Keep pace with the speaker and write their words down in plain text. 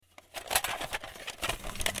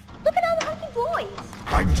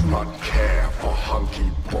I do not care for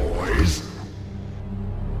hunky boys.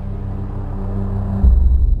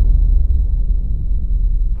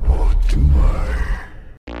 Or do I?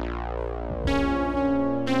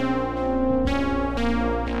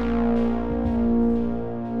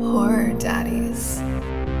 Horror Daddies.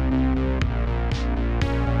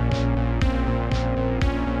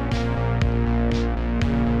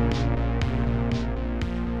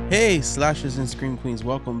 Hey, slashers and scream queens,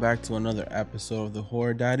 welcome back to another episode of the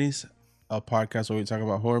Horror Daddies, a podcast where we talk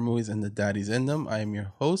about horror movies and the daddies in them. I am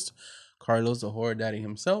your host, Carlos, the horror daddy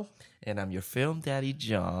himself. And I'm your film daddy,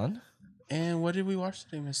 John. And what did we watch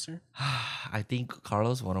today, mister? I think,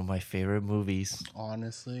 Carlos, one of my favorite movies.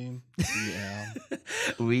 Honestly, yeah.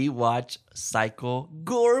 We watch Psycho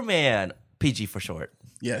Goreman. PG for short.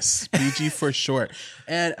 Yes, PG for short.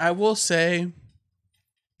 And I will say,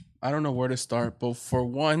 I don't know where to start, but for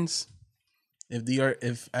once,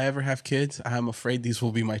 if I ever have kids, I'm afraid these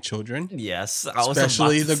will be my children. Yes. I was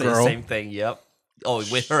Especially about to the say girl. The same thing, yep. Oh,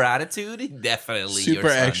 with her attitude? Definitely Super your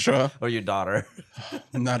son. extra. Or your daughter.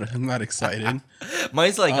 I'm not excited.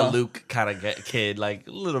 Mine's like a Luke kind of kid, like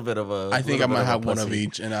a little bit of a... I think I might have one of pussy.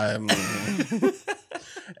 each, and I'm.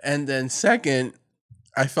 And then second,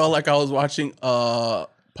 I felt like I was watching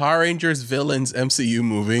Power Rangers Villains MCU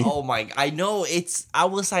movie. Oh my... I know, I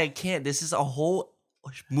was like, I can't. This is a whole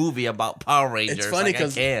movie about Power Rangers. It's funny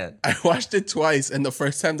because I watched it twice, and the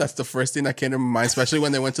first time, that's the first thing that came to my mind, especially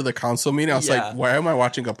when they went to the council meeting. I was like, why am I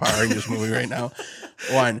watching a Power Rangers movie right now?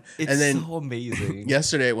 One. It's and then so amazing.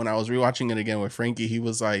 yesterday, when I was rewatching it again with Frankie, he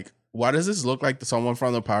was like, why does this look like someone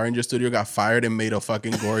from the Power Rangers studio got fired and made a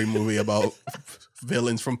fucking gory movie about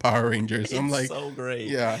villains from Power Rangers? I'm like, so great.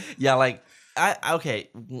 yeah. Yeah, like I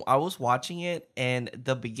was watching it, and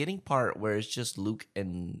the beginning part where it's just Luke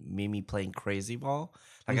and Mimi playing crazy ball,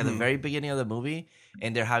 like at the very beginning of the movie,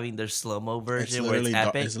 and they're having their slow-mo version where it's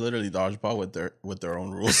epic. It's literally dodgeball with their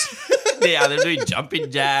own rules. Yeah, they're doing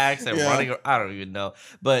jumping jacks and running. I don't even know,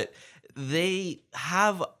 but they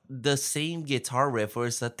have the same guitar riff where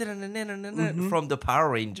it's the from the Power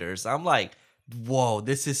Rangers. I'm like, whoa,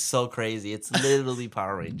 this is so crazy. It's literally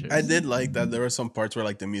Power Rangers. I did like that there were some parts where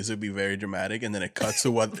like the music would be very dramatic, and then it cuts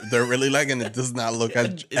to what they're really like, and it does not look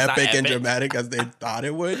as epic and dramatic as they thought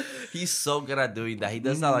it would. He's so good at doing that. He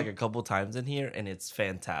does that like a couple times in here, and it's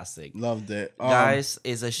fantastic. Loved it. Guys,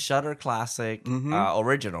 is a Shudder classic,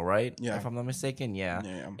 original, right? Yeah. If I'm not mistaken, yeah.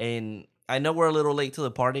 Yeah. And I know we're a little late to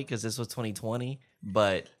the party because this was 2020,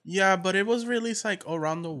 but... Yeah, but it was released like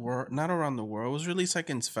around the world. Not around the world. It was released like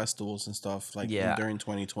in festivals and stuff like during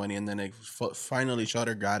 2020, and then it finally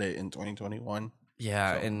Shudder got it in 2021.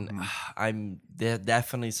 Yeah, they're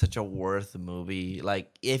definitely such a worth movie.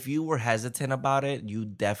 Like, if you were hesitant about it, you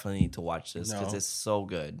definitely need to watch this because it's so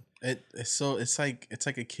good. It's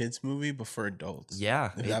like a kids movie but for adults.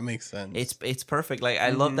 Yeah, if that makes sense. It's perfect. Like,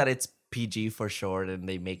 I love that it's PG for short, and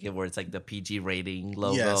they make it where it's like the PG rating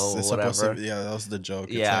logo or whatever. That was the joke.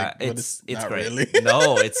 Yeah, it's great. Really.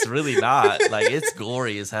 No, it's really not. Like, it's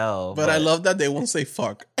gory as hell. But I love that they won't say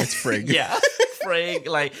fuck. It's frig. Yeah. Frig,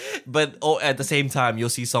 like, but at the same time, you'll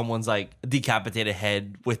see someone's like decapitated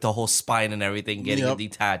head with the whole spine and everything getting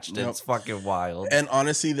detached. It's fucking wild. And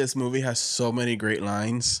honestly, this movie has so many great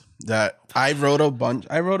lines that I wrote a bunch.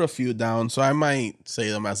 I wrote a few down, so I might say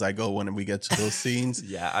them as I go when we get to those scenes.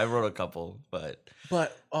 Yeah, I wrote a couple, but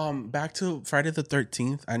back to Friday the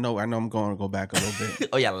 13th. I know I'm going to go back a little bit.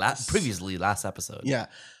 Oh yeah, last episode. Yeah.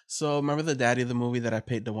 So remember the daddy of the movie that I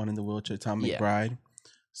played, the one in the wheelchair, Tom McBride?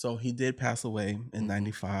 So he did pass away in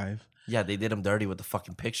 95. Yeah, they did him dirty with the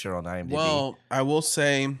fucking picture on IMDb. Well, I will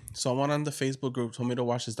say, someone on the Facebook group told me to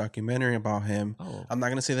watch this documentary about him. Oh. I'm not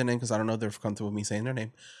going to say their name because I don't know if they're comfortable with me saying their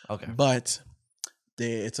name. Okay. But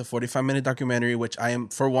it's a 45-minute documentary, which I am,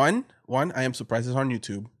 for one, I am surprised it's on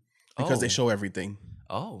YouTube because they show everything.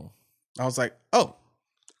 Oh. I was like, okay,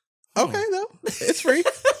 though. It's free.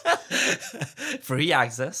 Free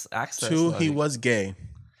access. Two, he was gay.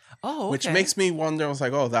 Oh, okay. Which makes me wonder. I was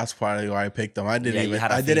like, that's probably why I picked him. I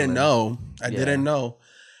didn't know.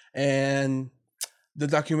 And the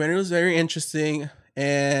documentary was very interesting,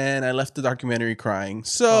 and I left the documentary crying.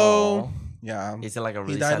 So, yeah. Is it like a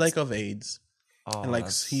really he died like of AIDS. Oh, and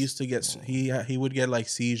like he used to get he would get like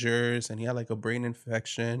seizures, and he had like a brain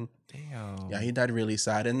infection. Damn. Yeah, he died really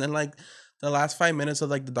sad. And then like the last 5 minutes of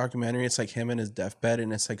like the documentary, it's like him in his deathbed,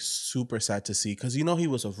 and it's like super sad to see because he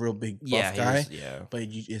was a real big buff guy. But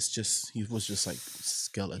it's just he was just like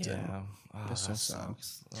skeleton. Yeah, it's so sad.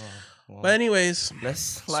 Oh, well. But anyways,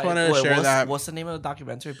 let's wanted to share that. What's the name of the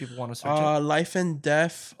documentary? If people want to search it. Life and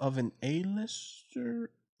Death of an A-lister.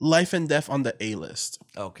 Life and Death on the A-List.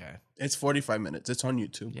 Okay. It's 45 minutes. It's on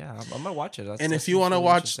YouTube. Yeah, I'm going to watch it. And if you want to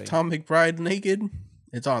watch Tom McBride naked,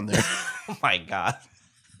 it's on there. Oh, my God.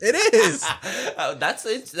 It is. That's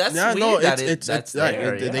yeah, weird. No, That's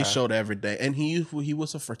there, they showed every day. And he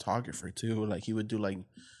was a photographer, too. Like, he would do, like,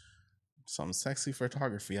 some sexy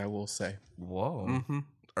photography, I will say. Whoa. Mm-hmm.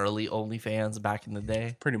 Early OnlyFans back in the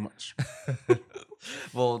day. Pretty much.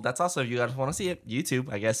 Well, that's also, if you guys want to see it,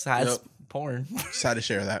 YouTube, I guess, has porn. Sad to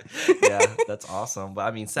share that. Yeah, that's awesome. But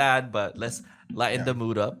I mean, sad, but let's lighten the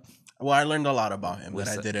mood up. Well, I learned a lot about him that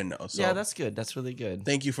I didn't know. So yeah, that's good. That's really good.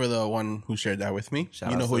 Thank you for the one who shared that with me.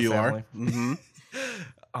 Shout you know who you are.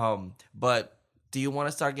 Mm-hmm. But do you want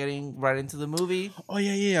to start getting right into the movie? Oh,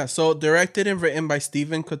 yeah. So directed and written by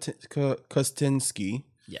Steven Kostinsky.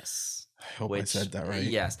 Yes. I hope I said that right.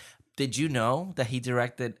 Yes. Did you know that he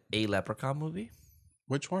directed a Leprechaun movie?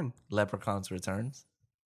 Which one? Leprechaun's Returns.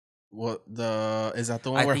 What is that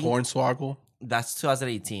the one where Hornswoggle? That's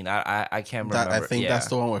 2018. I can't remember. I think that's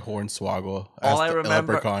the one with Hornswoggle. All I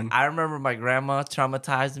remember, I remember my grandma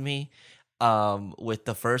traumatized me with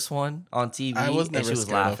the first one on TV. I was never and she was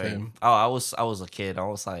scared laughing. of him. Oh, I was a kid. I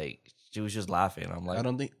was like, she was just laughing. I'm like, I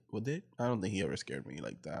don't think he ever scared me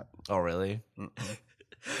like that. Oh, really?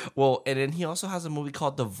 Well, and then he also has a movie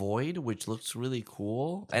called The Void, which looks really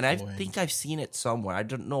cool. I think I've seen it somewhere. I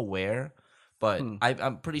don't know where, but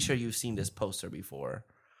I'm pretty sure you've seen this poster before.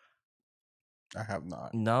 I have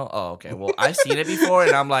not. No? Oh, okay. Well, I've seen it before,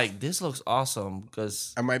 and I'm like, this looks awesome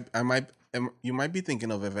because you might be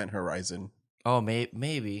thinking of Event Horizon. Oh,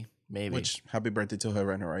 maybe. Which happy birthday to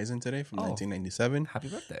Event Horizon today from 1997. Happy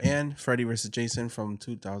birthday. And Freddy vs. Jason from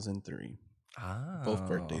 2003. Ah, both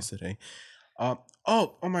birthdays today. Oh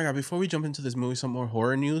my God! Before we jump into this movie, some more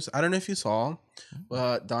horror news. I don't know if you saw,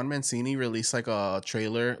 but Don Mancini released like a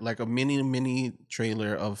trailer, like a mini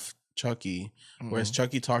trailer of Chucky, where it's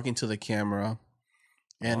Chucky talking to the camera,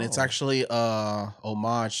 and it's actually a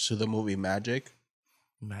homage to the movie Magic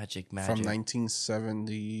from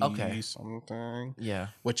 1970 something. Yeah,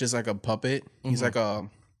 which is like a puppet. He's like a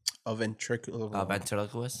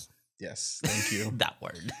ventriloquist. Yes, thank you. That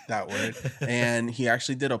word. And he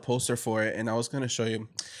actually did a poster for it, and I was going to show you.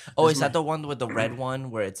 Oh, is that the one with the red one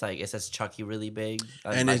where it's like, it says Chucky really big?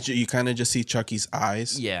 And like, you kind of just see Chucky's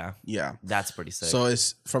eyes. Yeah. Yeah. That's pretty sick. So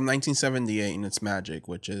it's from 1978, and it's Magic,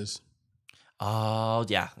 which is... Oh,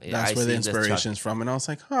 yeah. That's where the inspiration's from. And I was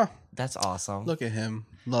like, that's awesome. Look at him.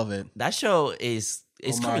 Love it. That show is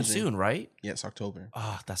coming soon, right? Yes, October.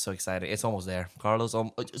 Oh, that's so exciting. It's almost there. Carlos,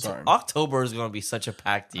 October is going to be such a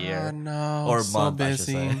packed year. Oh, no. Or so month,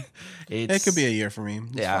 busy. I should say. It could be a year for me.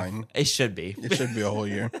 It's fine. It should be. It should be a whole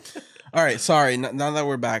year. All right, sorry. Now that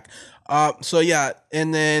we're back. So, yeah.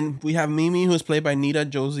 And then we have Mimi, who's played by Nita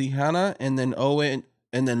Josie Hanna, and then Owen...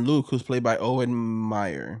 And then Luke, who's played by Owen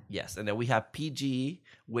Meyer. Yes, and then we have PG,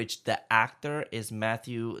 which the actor is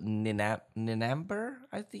Matthew Ninamber,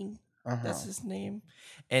 I think that's his name.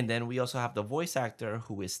 And then we also have the voice actor,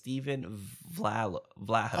 who is Stephen Vlahos.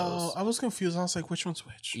 Oh, I was confused. I was like, which one's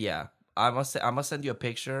which? Yeah, I must send you a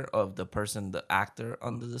picture of the person, the actor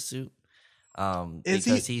under the suit,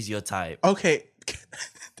 because he's your type. Okay,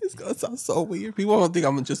 this gonna sound so weird. People don't think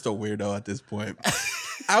I'm just a weirdo at this point.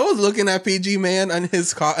 I was looking at PG Man and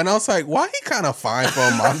his car, and I was like, "Why he kind of fine for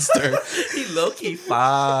a monster?" He low-key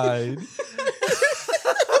fine. I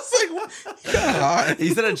was like, he kinda hot.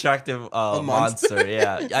 He's an attractive monster.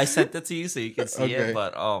 Yeah, I sent it to you so you can see it.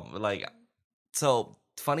 But so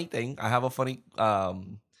funny thing, I have a funny. Yeah,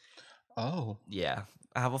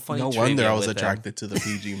 I have a funny. No wonder I was attracted to the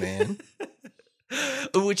PG Man.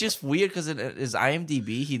 Which is weird because it is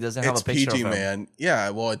IMDb. He doesn't have a picture PG of him. Man. Yeah,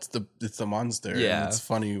 well, it's the monster. Yeah, it's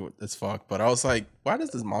funny as fuck. But I was like, why does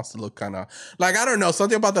this monster look kind of like, I don't know,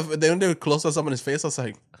 something about when they were close up on his face. I was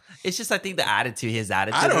like, it's just, I think his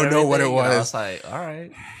attitude. I don't know what it was. I was like, all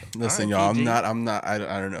right, listen, y'all, I'm not.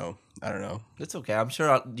 I don't know. It's okay. I'm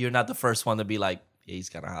sure you're not the first one to be like, yeah, he's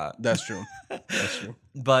kind of hot. That's true.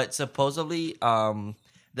 But supposedly,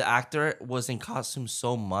 the actor was in costume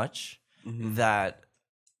so much that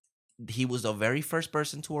he was the very first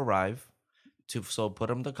person to arrive to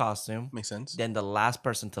put him the costume. Makes sense. Then the last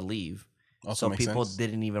person to leave. Also so people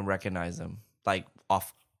didn't even recognize him, like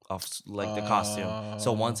off like the costume.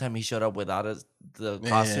 So one time he showed up without the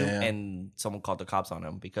costume, and someone called the cops on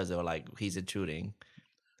him because they were like, he's intruding.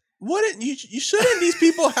 Wouldn't you shouldn't these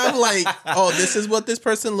people have like, oh, this is what this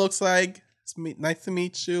person looks like. It's nice to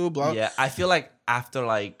meet you. Blah. Yeah, I feel like after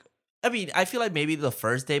I feel like maybe the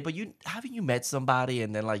first day, but haven't you met somebody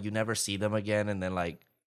and then like you never see them again, and then like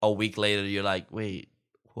a week later you're like, wait,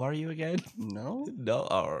 who are you again? No,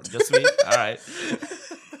 or just me. All right.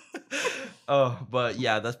 Oh, but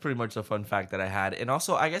yeah, that's pretty much a fun fact that I had. And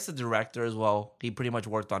also, I guess the director as well, he pretty much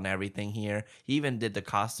worked on everything here. He even did the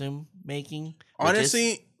costume making.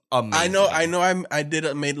 Honestly, amazing.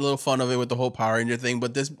 I made a little fun of it with the whole Power Ranger thing,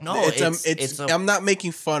 but I'm not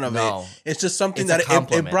making fun of it. It's just something that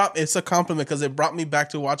it's a compliment because it brought me back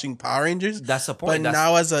to watching Power Rangers. That's the point. But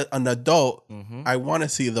now as an adult, I want to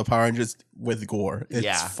see the Power Rangers with gore.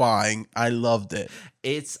 It's fine. I loved it.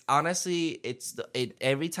 It's honestly,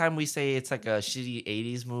 every time we say it's like a shitty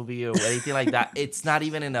 80s movie or anything like that, it's not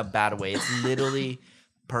even in a bad way. It's literally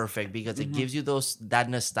perfect because it gives you that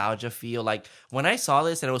nostalgia feel. Like when I saw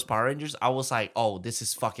this and it was Power Rangers, I was like, oh, this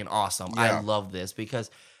is fucking awesome. I love this because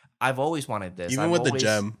I've always wanted this. Even with the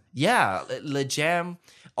gem. Yeah, the gem.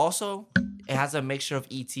 Also, it has a mixture of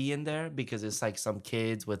E.T. in there because it's like some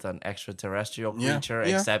kids with an extraterrestrial creature,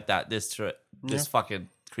 except that this fucking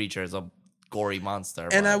creature is a gory monster.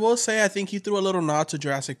 And I will say, I think he threw a little nod to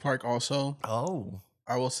Jurassic Park also. Oh.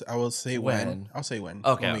 I will say when. I'll say when.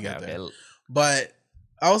 Okay, when we get there. But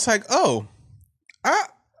I was like,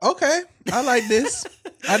 okay, I like this.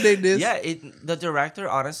 I dig this. Yeah, the director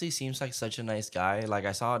honestly seems like such a nice guy. Like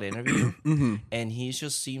I saw an interview, and he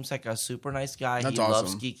just seems like a super nice guy. That's he awesome.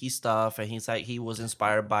 Loves geeky stuff, and he's like he was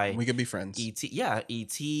inspired by. We could be friends. E.T. Yeah,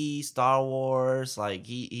 E.T. Star Wars. Like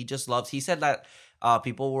he just loves. He said that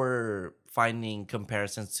people were finding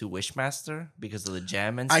comparisons to Wishmaster because of the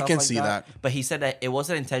gem and stuff. I can like see that. But he said that it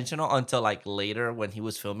wasn't intentional until like later when he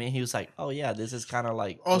was filming. He was like, "Oh yeah, this is kind of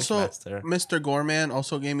like also Wishmaster." Mr. Goreman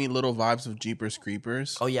also gave me little vibes of Jeepers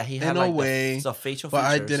Creepers. Oh yeah, he had in like a way, the facial but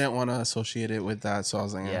features. I didn't want to associate it with that, so I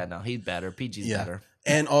was like, yeah, no, he's better. PG's better.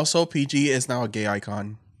 And also, PG is now a gay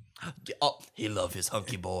icon. Oh, he loves his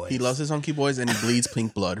hunky boys. He loves his hunky boys, and he bleeds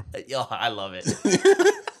pink blood. Yo, I love it.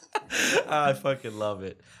 I fucking love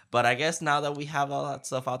it. But I guess now that we have all that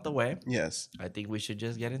stuff out the way, yes, I think we should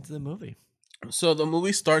just get into the movie. So the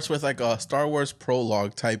movie starts with like a Star Wars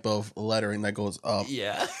prologue type of lettering that goes up.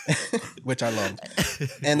 Yeah. Which I loved.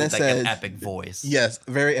 And it like says... an epic voice. Yes,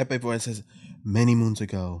 very epic voice. It says, many moons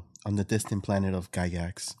ago, on the distant planet of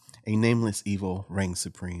Gygax, a nameless evil reigned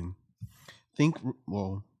supreme.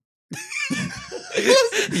 Whoa.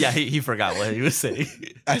 Yeah, he forgot what he was saying.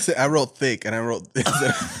 I wrote thick, and I wrote...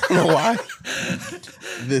 I don't know why.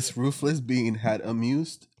 This ruthless being had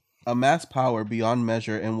amassed power beyond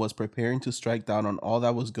measure and was preparing to strike down on all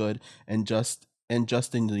that was good and just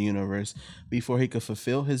in the universe before he could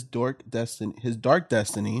fulfill his dark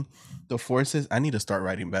destiny. The forces... I need to start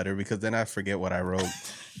writing better because then I forget what I wrote.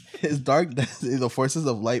 His dark destiny, the forces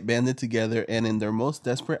of light banded together and in their most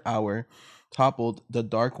desperate hour toppled the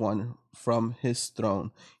Dark One from his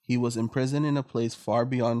throne. He was imprisoned in a place far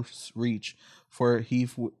beyond reach, for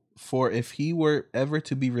if he were ever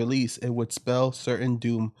to be released, it would spell certain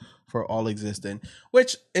doom for all existence.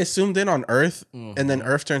 Which is zoomed in on Earth, and then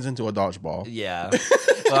Earth turns into a dodgeball. Yeah.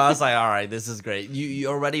 Well, I was like, all right, this is great. You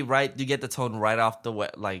already you get the tone right off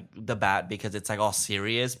the bat because it's like all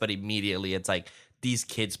serious, but immediately it's like these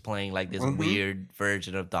kids playing like this weird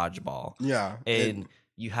version of dodgeball. Yeah. And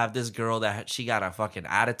you have this girl that she got a fucking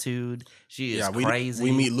attitude. She is crazy.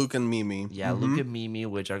 We meet Luke and Mimi. Yeah, Luke and Mimi,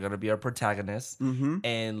 which are going to be our protagonists.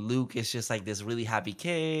 And Luke is just like this really happy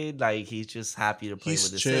kid. Like, he's just happy to play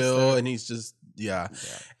with his sister. And he's just, yeah.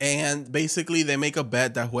 And basically, they make a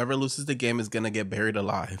bet that whoever loses the game is going to get buried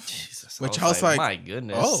alive. Jesus. Which I was like, my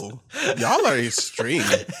goodness. Oh, y'all are extreme.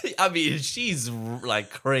 I mean, she's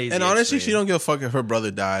like crazy. And honestly, she don't give a fuck if her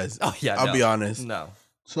brother dies. Oh, yeah. I'll be honest. No.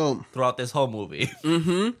 So throughout this whole movie,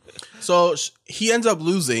 so he ends up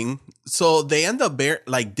losing. So they end up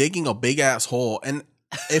digging a big ass hole. And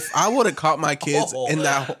if I would have caught my kids in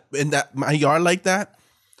that my yard like that,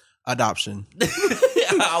 adoption.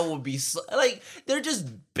 I would be like they're just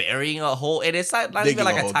burying a hole, and it's not even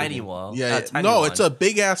like a tiny one. Yeah, no, it's a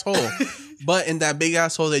big ass hole. But in that big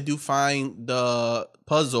ass hole, they do find the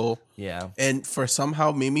puzzle. Yeah, and for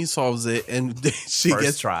somehow Mimi solves it, and she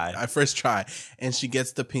first try, and she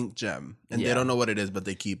gets the pink gem, and they don't know what it is, but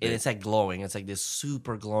they keep it. And it's like glowing. It's like this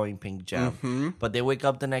super glowing pink gem. But they wake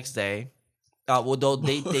up the next day.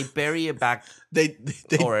 They bury it back. They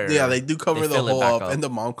do cover the hole up, and the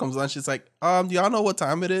mom comes on. She's like, do y'all know what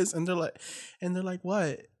time it is? And they're like,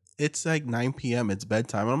 what? It's like 9 p.m. It's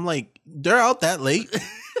bedtime. And I'm like, they're out that late.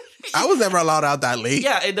 I was never allowed out that late.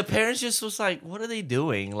 Yeah, and the parents just was like, what are they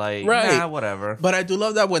doing? Like, right. Nah, whatever. But I do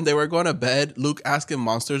love that when they were going to bed, Luke asked if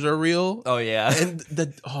monsters are real. Oh, yeah. And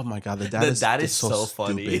oh my God, the dad is so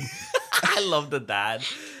funny. I love the dad.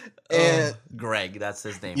 And Greg, that's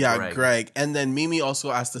his name. Yeah, Greg. And then Mimi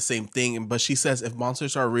also asked the same thing, but she says, if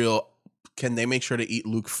monsters are real, can they make sure to eat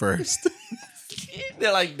Luke first?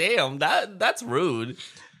 They're like, damn, that's rude.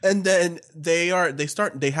 And then they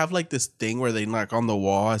have like this thing where they knock on the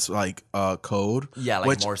wall as like code. Yeah, like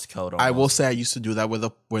which Morse code. I will say I used to do that with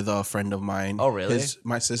a friend of mine. Oh, really?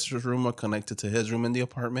 My sister's room was connected to his room in the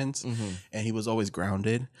apartments, and he was always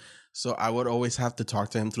grounded. So I would always have to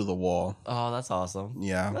talk to him through the wall. Oh, that's awesome.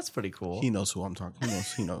 Yeah. That's pretty cool. He knows who I'm talking.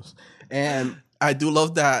 He knows. And I do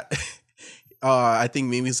love that. I think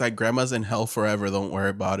Mimi's like, grandma's in hell forever. Don't worry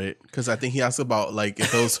about it. Because I think he asked about like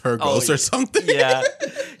if it was her ghost or something. Yeah.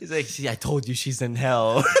 He's like, see, I told you she's in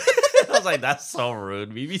hell. I was like, that's so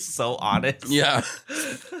rude. Mimi's so honest. Yeah.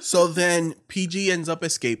 So then PG ends up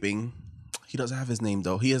escaping. He doesn't have his name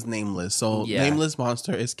though. He is nameless. So nameless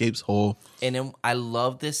monster escapes whole. And then I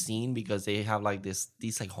love this scene because they have like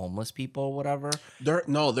these like homeless people or whatever. They're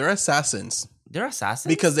assassins. They're assassins?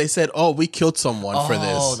 Because they said, oh, we killed someone for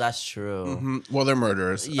this. Oh, that's true. Mm-hmm. Well, they're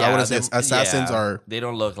murderers. Yeah, I would say assassins are. They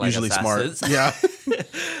don't look like usually assassins. Smart. Yeah.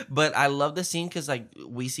 But I love the scene because like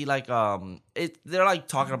we see like they're like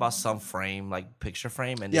talking about some frame, like picture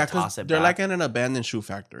frame, and they toss it back. They're like in an abandoned shoe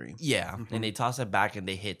factory. Yeah, and they toss it back and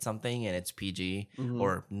they hit something and it's PG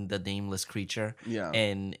or the nameless creature. Yeah,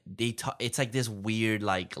 and it's like this weird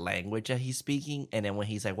like language that he's speaking, and then when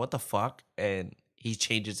he's like, "What the fuck?" and he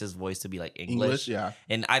changes his voice to be like English. Yeah.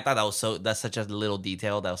 And I thought that's such a little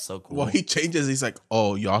detail that was so cool. Well, he changes. He's like,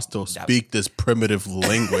 oh, y'all still speak this primitive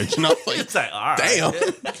language. And I was like, it's like, all right. Damn.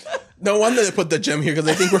 No wonder they put the gem here because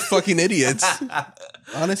they think we're fucking idiots.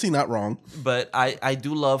 Honestly, not wrong. But I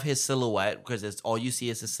do love his silhouette because it's all you see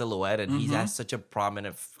is his silhouette, and he has such a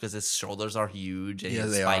prominent because his shoulders are huge and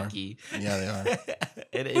he's spiky. Yeah, they are.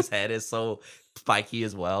 And his head is so spiky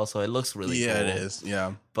as well, so it looks really cool. Yeah, it is.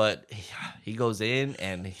 Yeah. But he goes in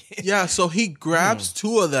and yeah, so he grabs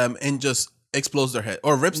two of them and just explodes their head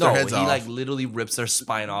or rips their heads off. He like literally rips their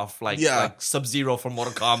spine off like Sub-Zero from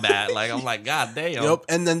Mortal Kombat. Like I'm like, God damn. Yep.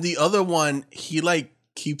 And then the other one, he like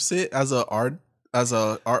keeps it as a art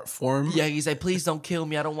form. Yeah, he's like, please don't kill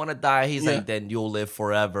me. I don't want to die. He's like, then you'll live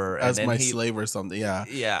forever. As my slave or something. Yeah.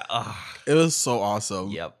 Yeah. It was so awesome.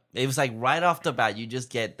 Yep. It was like right off the bat, you just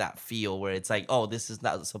get that feel where it's like, oh, this is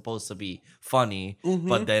not supposed to be funny.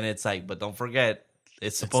 But then it's like, but don't forget,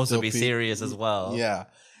 it's supposed to be serious as well. Yeah.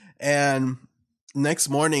 And next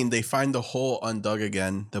morning, they find the hole undug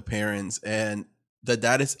again, the parents. And the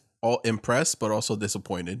dad is all impressed, but also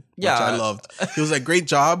disappointed. Yeah. Which I loved. He was like, great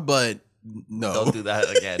job, but no. Don't do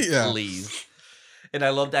that again, please. And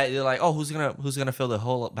I love that they're like, oh, who's gonna fill the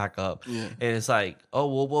hole back up? Yeah. And it's like,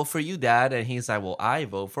 oh, well, for you, Dad. And he's like, well, I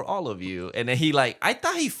vote for all of you. And then he like, I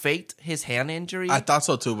thought he faked his hand injury. I thought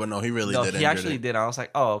so too, but no, he really did. He actually did. I was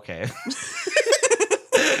like, oh, okay.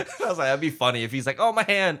 I was like, that'd be funny if he's like, oh, my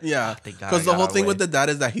hand. Yeah, because the whole thing with the dad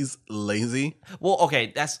is that he's lazy. Well,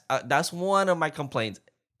 okay, that's one of my complaints.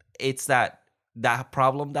 It's that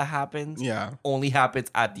problem that happens only happens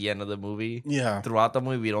at the end of the movie. Yeah. Throughout the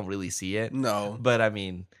movie, we don't really see it. No. But I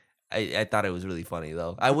mean, I thought it was really funny,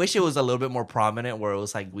 though. I wish it was a little bit more prominent where it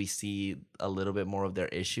was like we see a little bit more of their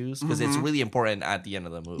issues because it's really important at the end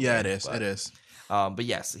of the movie. Yeah, it is. It is. But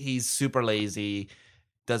yes, he's super lazy,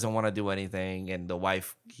 doesn't want to do anything. And the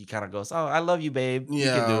wife, he kind of goes, oh, I love you, babe. Yeah.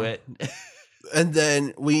 You can do it. And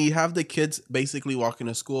then we have the kids basically walking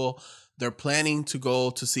to school. They're planning to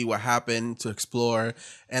go to see what happened, to explore.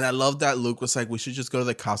 And I love that Luke was like, we should just go to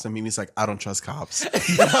the cops. And Mimi's like, I don't trust cops.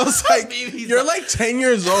 And I was like, you're like 10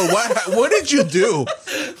 years old. What did you do?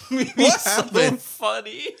 What happened? So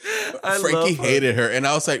funny. Frankie hated her. And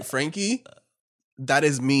I was like, Frankie, that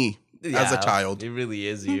is me. As a child. It really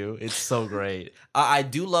is you. It's so great. I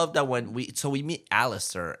do love that when we meet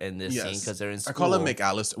Alistair in this scene because they're in school. I call him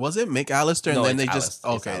McAllister. Was it McAllister? And then they just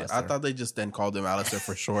okay. I thought they just then called him Alistair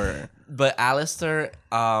for short. But Alistair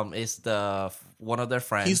is one of their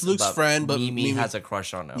friends. He's Luke's friend, but Mimi has a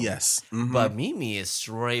crush on him. Yes. Mm-hmm. But Mimi is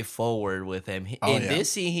straightforward with him. In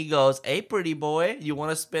this scene, he goes, hey, pretty boy, you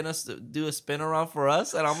want to do a spin around for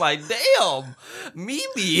us? And I'm like, damn, Mimi.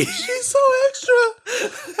 She's so extra.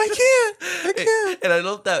 I can't. And I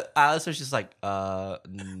love that Alistair's just like,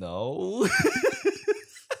 no.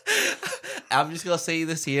 I'm just going to say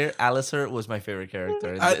this here. Alistair was my favorite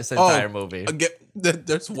character in this entire movie.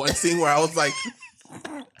 There's one scene where I was like,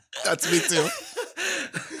 that's me too.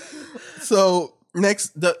 So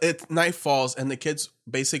next, night falls and the kids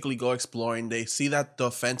basically go exploring. They see that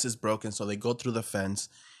the fence is broken, so they go through the fence.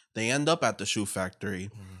 They end up at the shoe factory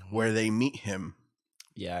where they meet him.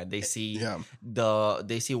 Yeah, they see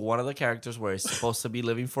one of the characters where he's supposed to be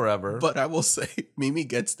living forever. But I will say, Mimi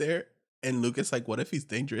gets there and Luke is like, "What if he's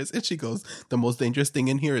dangerous?" And she goes, "The most dangerous thing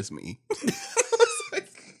in here is me."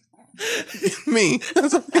 Me.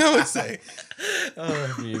 That's what I would say.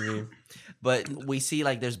 Oh, Mimi. But we see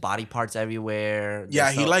like there's body parts everywhere.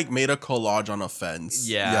 Yeah, he like made a collage on a fence.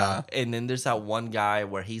 Yeah. And then there's that one guy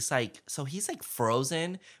where he's like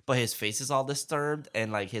frozen, but his face is all disturbed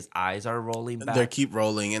and like his eyes are rolling back. They keep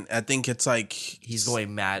rolling, and I think it's like he's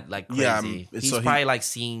going mad like crazy. Yeah, he's probably like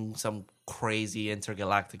seeing some crazy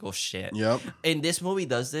intergalactical shit. Yep. And this movie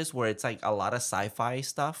does this where it's like a lot of sci-fi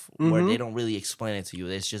stuff where they don't really explain it to you.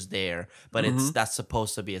 It's just there. But it's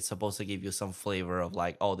supposed to give you some flavor of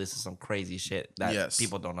like, oh, this is some crazy shit that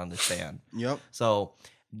people don't understand. Yep. So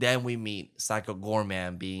then we meet Psycho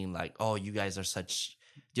Goreman being like, oh, you guys are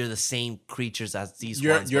you're the same creatures as these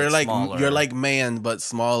ones. You're but like smaller. You're like man but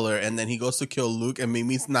smaller, and then he goes to kill Luke, and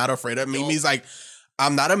Mimi's not afraid of Mimi's like,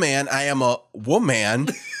 I'm not a man, I am a woman.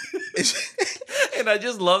 And I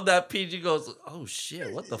just love that PG goes, oh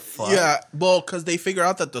shit, what the fuck? Yeah, well, because they figure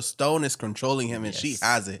out that the stone is controlling him, and she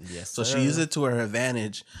has it. Yes, so sir. she uses it to her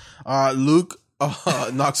advantage. Luke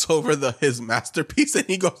knocks over his masterpiece, and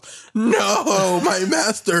he goes, no, my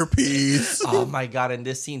masterpiece. Oh my god, in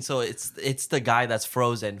this scene, so it's the guy that's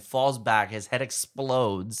frozen, falls back, his head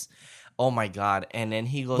explodes. Oh my god. And then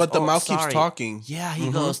he goes, but the mouse keeps talking. Yeah,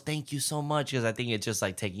 he goes, thank you so much, because I think it's just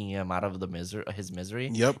like taking him out of his misery.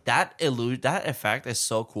 Yep. That effect is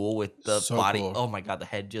so cool with the body. Cool. Oh my god, the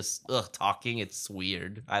head just talking. It's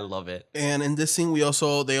weird. I love it. And in this scene,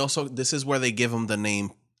 this is where they give him the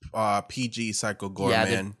name PG Psycho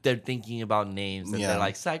Goreman. Yeah, they're thinking about names, and they're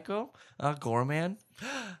like Psycho Goreman,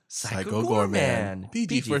 Psycho Goreman,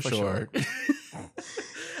 PG for short.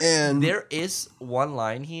 And there is one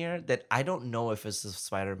line here that I don't know if it's a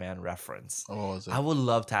Spider-Man reference. Oh, what was it? I would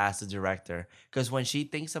love to ask the director, because when she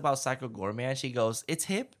thinks about Psycho Goreman, she goes, "It's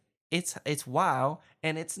hip, it's wow,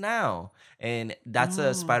 and it's now," and that's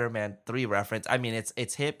a Spider-Man 3 reference. I mean,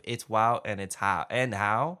 it's hip, it's wow, and it's how.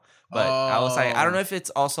 But I was like, I don't know if it's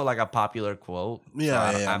also like a popular quote.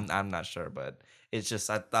 Yeah, so I'm not sure, but. It's just,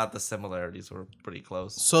 I thought the similarities were pretty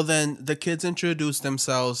close. So then the kids introduce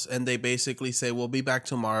themselves, and they basically say, we'll be back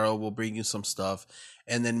tomorrow. We'll bring you some stuff.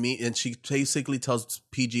 And then she basically tells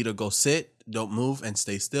PG to go sit, don't move, and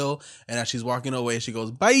stay still. And as she's walking away, she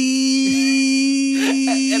goes, bye. Is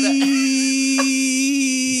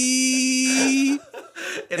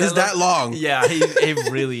that long? Yeah,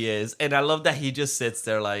 it really is. And I love that he just sits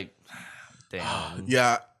there like, damn.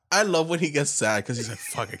 Yeah. I love when he gets sad because he's like,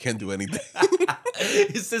 fuck, I can't do anything.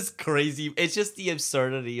 It's this crazy. It's just the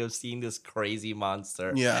absurdity of seeing this crazy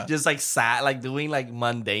monster. Yeah. Just like sad, like doing like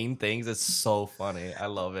mundane things. It's so funny. I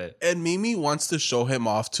love it. And Mimi wants to show him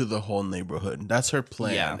off to the whole neighborhood. That's her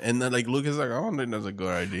plan. Yeah. And then like Luke is like, I don't think that's a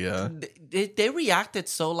good idea. They reacted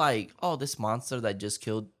so like, oh, this monster that just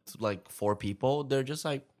killed like 4 people. They're just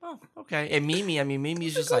like, oh, okay. And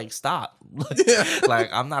Mimi's just like, stop. Like,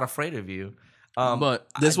 I'm not afraid of you. But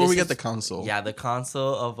this is where we get the console. Yeah, the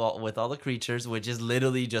console with all the creatures, which is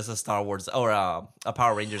literally just a Star Wars or a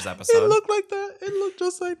Power Rangers episode. It looked like that. It looked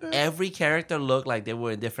just like that. Every character looked like they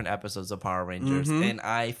were in different episodes of Power Rangers, and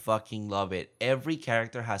I fucking love it. Every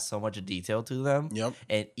character has so much detail to them. Yep.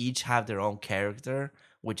 And each have their own character,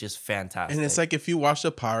 which is fantastic. And it's like if you watch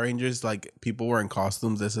the Power Rangers, like people wearing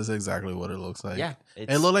costumes, this is exactly what it looks like. Yeah.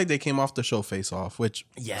 It looked like they came off the show Face Off, which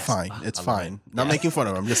fine. It's fine. Not making fun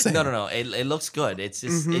of them. I'm just saying. No. It looks good. It's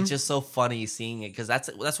just so funny seeing it because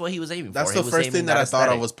that's what he was aiming for. That's the first thing that I thought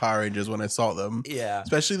of was Power Rangers when I saw them. Yeah.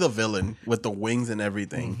 Especially the villain with the wings and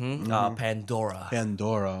everything.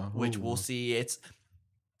 Pandora. Which we'll see. It's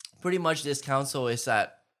pretty much this council is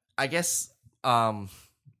that, I guess,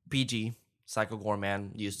 PG, Psycho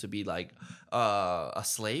Goreman, used to be like a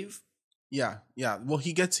slave. Yeah. Well,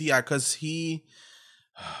 because he.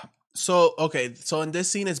 So in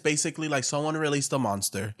this scene, it's basically like someone released a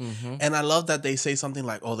monster, and I love that they say something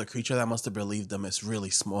like, "Oh, the creature that must have relieved them is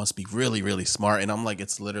really small, must be really, really smart," and I'm like,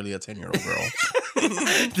 it's literally a 10-year-old girl.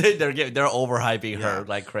 they're overhyping her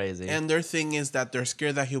like crazy, and their thing is that they're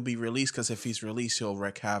scared that he'll be released because if he's released, he'll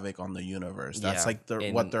wreak havoc on the universe. That's like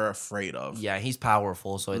what they're afraid of. Yeah, he's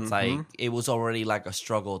powerful, so it's like it was already like a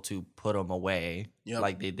struggle to put him away,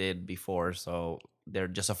 like they did before. So. They're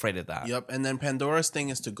just afraid of that. Yep. And then Pandora's thing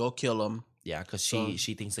is to go kill him. Yeah, because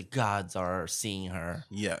she thinks the gods are seeing her.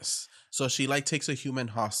 Yes. So she like takes a human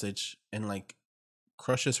hostage and like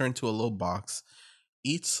crushes her into a little box,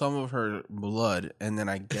 eats some of her blood, and then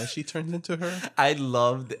I guess she turns into her. I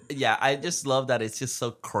just love that it's just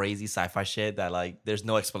so crazy sci-fi shit that like there's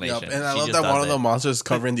no explanation. Yep. And I love that one of the monsters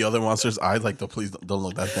covering the other monster's eyes. Like, please don't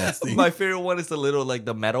look that nasty. My favorite one is the little like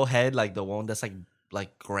the metal head, like the one that's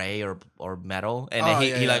like gray or metal, and then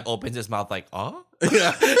he like opens his mouth like, oh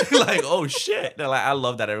yeah, like, oh shit. Like, I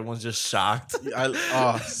love that everyone's just shocked.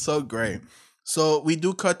 So great. So we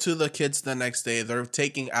do cut to the kids the next day. They're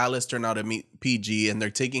taking Alistair now to meet PG, and they're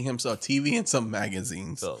taking him some TV and some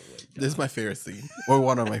magazines. Oh This is my favorite scene, or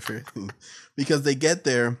one of my favorite scenes, because they get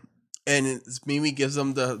there, and Mimi gives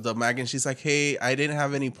them the mag, and she's like, "Hey, I didn't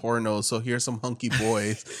have any pornos, so here's some hunky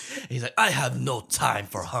boys." He's like, "I have no time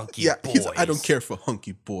for hunky boys. He's like, I don't care for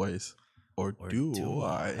hunky boys, or do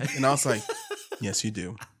I? And I was like, "Yes, you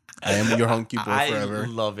do. I am your hunky boy forever." I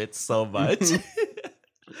love it so much.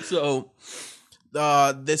 So.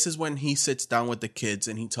 This is when he sits down with the kids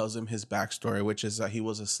and he tells them his backstory, which is that he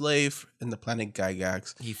was a slave in the planet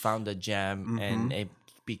Gygax. He found a gem and it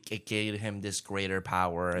gave him this greater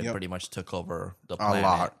power and pretty much took over the planet. A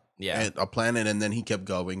lot. Yeah. And a planet, and then he kept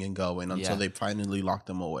going and going until they finally locked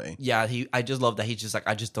him away. Yeah, I just love that he's just like,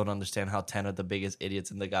 I just don't understand how 10 of the biggest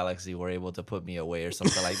idiots in the galaxy were able to put me away or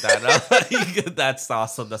something like that. That's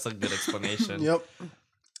awesome. That's a good explanation. Yep.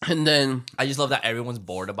 And then I just love that everyone's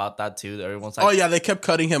bored about that too. Everyone's like, oh yeah, they kept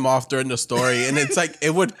cutting him off during the story, and it's like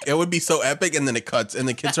it would be so epic, and then it cuts, and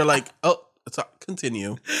the kids are like, oh,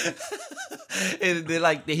 continue. And they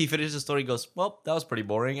like he finishes the story, goes, well, that was pretty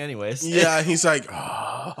boring, anyways. Yeah, he's like,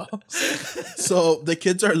 oh. So the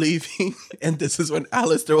kids are leaving, and this is when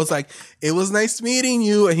Alistair was like, it was nice meeting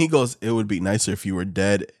you, and he goes, it would be nicer if you were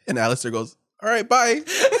dead, and Alistair goes, all right, bye.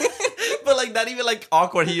 But like not even like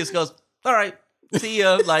awkward. He just goes, all right. See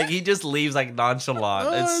ya. Like he just leaves like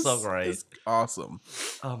nonchalant. It's so great. It's awesome.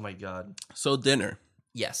 Oh my god. So dinner.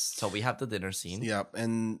 Yes. So we have the dinner scene. Yeah,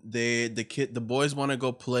 and the boys want to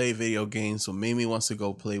go play video games. So Mimi wants to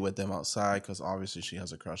go play with them outside because obviously she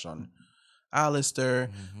has a crush on Alistair.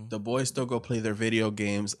 The boys still go play their video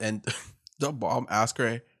games, and the mom asks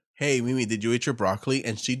her, "Hey Mimi, did you eat your broccoli?"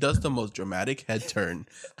 And she does the most dramatic head turn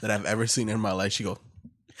that I've ever seen in my life. She goes.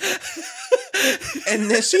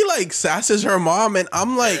 And then she like sasses her mom, and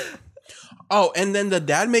I'm like, oh, and then the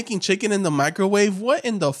dad making chicken in the microwave. What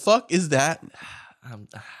in the fuck is that?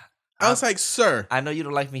 I was like, sir. I know you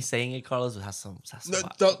don't like me saying it, Carlos, but that's some that's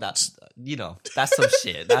some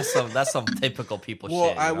shit. That's some typical people shit.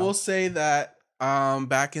 Well, I will say that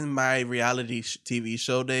back in my reality TV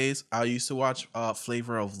show days, I used to watch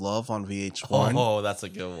Flavor of Love on VH1. Oh, that's a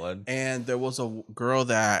good one. And there was a girl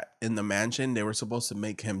that in the mansion, they were supposed to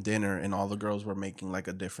make him dinner, and all the girls were making like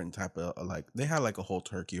a different type of like they had like a whole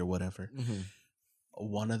turkey or whatever.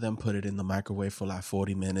 One of them put it in the microwave for like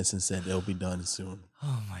 40 minutes and said it'll be done soon.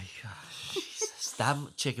 Oh my gosh. Jesus. That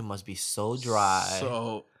chicken must be so dry.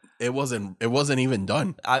 So it wasn't even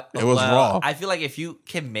done. It was raw. raw. I feel like if you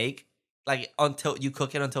can make like until you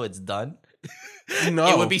cook it until it's done, no,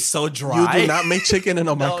 it would be so dry. You do not make chicken in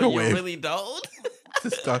a microwave. No, you really don't.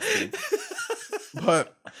 Disgusting.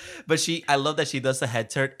 But I love that she does the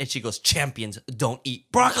head turn and she goes, champions don't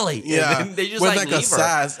eat broccoli. Yeah. And they just with like a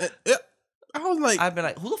sass. I was like, I've been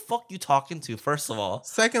like, who the fuck you talking to? First of all,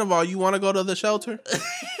 second of all, you want to go to the shelter?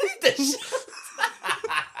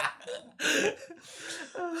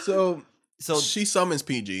 So she summons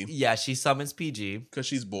PG. Yeah, she summons PG because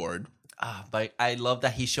she's bored. But I love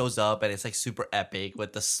that he shows up and it's like super epic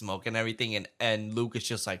with the smoke and everything, and Luke is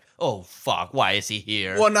just like, oh fuck, why is he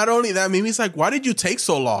here? Well, not only that, Mimi's like, why did you take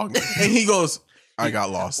so long? And he goes, I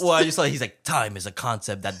got lost. Well, I just like he's like, time is a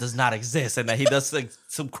concept that does not exist, and then he does like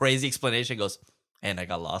some crazy explanation. Goes, and I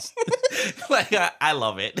got lost. Like I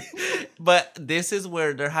love it. But this is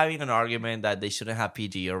where they're having an argument that they shouldn't have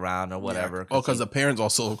PG around or whatever. Yeah. Because the parents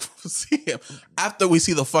also see him after we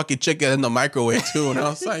see the fucking chicken in the microwave too, and I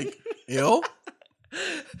was like, yo.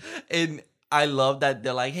 And I love that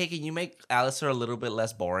they're like, hey, can you make Alistair a little bit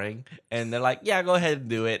less boring? And they're like, yeah, go ahead and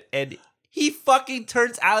do it. And he fucking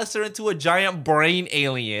turns Alistair into a giant brain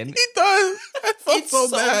alien. He does. I felt it's so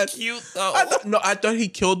bad. Cute though. I thought he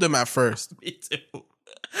killed him at first. Me too.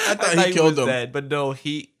 I thought he killed him. Dead, but no,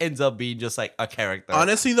 he ends up being just like a character.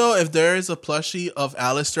 Honestly, though, if there is a plushie of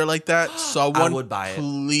Alistair like that, someone would buy it.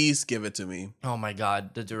 Please give it to me. Oh my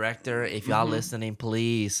god, the director! If y'all listening,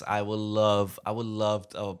 please, I would love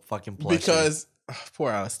a fucking plushie. Because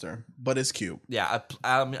poor Alistair, but it's cute. Yeah,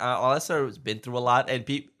 Alistair has been through a lot, and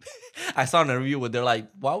I saw an interview where they're like,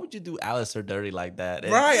 "Why would you do Alistair dirty like that?"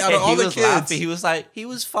 And, right, out of all the kids, laughing. He was like, "He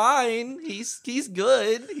was fine. He's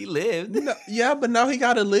good. He lived." No, yeah, but now he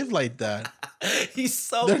got to live like that. He's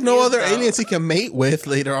so. There's no other aliens he can mate with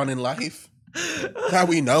later on in life that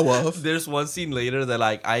we know of. There's one scene later that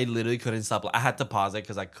like I literally couldn't stop. I had to pause it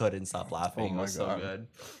because I couldn't stop laughing. Oh my it was God. so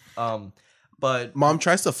good. But Mom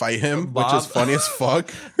tries to fight him, which is funny as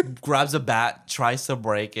fuck. Grabs a bat, tries to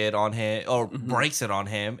break it on him, or breaks it on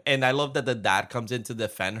him. And I love that the dad comes in to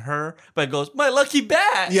defend her, but goes, my lucky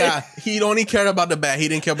bat. Yeah, he only cared about the bat. He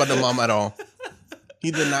didn't care about the mom at all.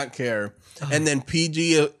 He did not care. And then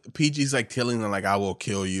PG's like telling them like, I will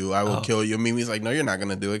kill you. I will kill you. Mimi's like, no, you're not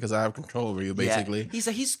gonna do it because I have control over you. Basically, he's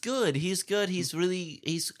like, he's good. He's really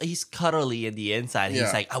he's cuddly in the inside.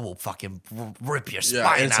 He's like, I will fucking rip your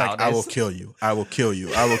spine it's out. Like, I will kill you. I will kill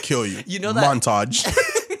you. I will kill you. You know that montage.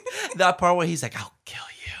 That part where he's like, I'll kill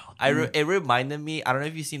you. It reminded me. I don't know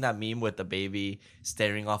if you've seen that meme with the baby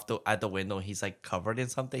staring off at the window. He's like covered in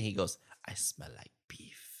something. He goes, I smell like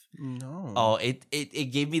beef. No. Oh,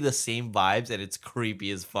 it gave me the same vibes, and it's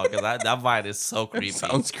creepy as fuck. That vibe is so creepy.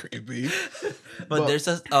 Sounds creepy. But there's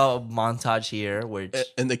a montage here which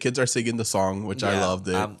and the kids are singing the song, which I loved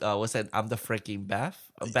it. What's that? I'm the freaking Beth.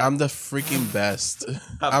 I'm the freaking best.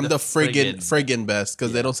 I'm the friggin' best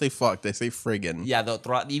because they don't say fuck, they say friggin'. Yeah, they'll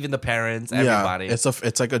throw even the parents, everybody. Yeah,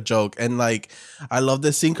 it's like a joke, and like I love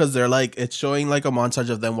this scene because they're like it's showing like a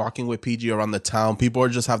montage of them walking with PG around the town. People are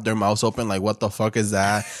just have their mouths open, like what the fuck is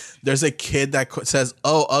that? There's a kid that says,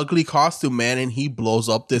 "Oh, ugly costume, man," and he blows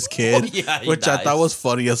up this kid, which I thought was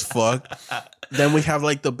funny as fuck. Then we have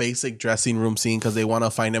like the basic dressing room scene because they want to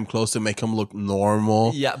find him clothes to make him look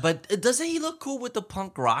normal. Yeah, but doesn't he look cool with the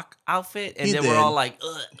punk rock outfit? And then we're all like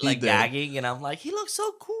gagging, and I'm like, he looks so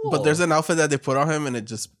cool. But there's an outfit that they put on him, and it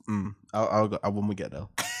just I'll go when we get there.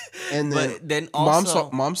 And then also,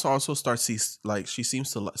 mom also starts she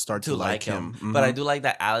seems to start to like him. Mm-hmm. But I do like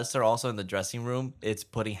that Alistair also in the dressing room. It's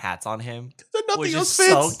putting hats on him, which is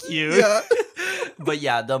so cute. Yeah. But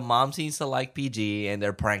yeah, the mom seems to like PG, and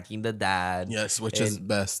they're pranking the dad. Yes, which is the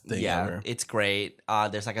best thing ever. It's great.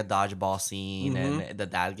 There's like a dodgeball scene, and the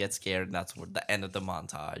dad gets scared, and that's the end of the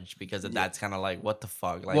montage because the dad's kind of like, "What the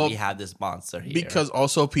fuck? Like, we have this monster here." Because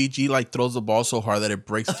also PG like throws the ball so hard that it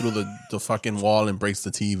breaks through the fucking wall and breaks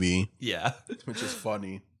the TV. Yeah, which is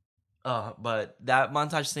funny. But that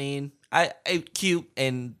montage scene, cute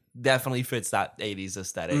and definitely fits that 80s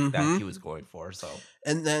aesthetic that he was going for. So,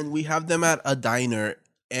 and then we have them at a diner,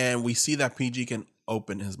 and we see that PG can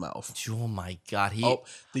open his mouth. Oh my god, he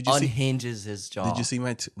unhinges his jaw. Did you see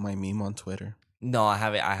my meme on Twitter? No, I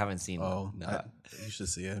haven't seen. Oh, no. You should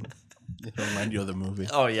see it. It'll remind you of the movie.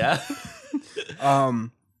 Oh yeah.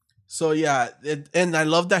 So yeah, and I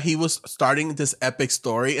love that he was starting this epic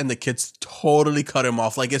story, and the kids totally cut him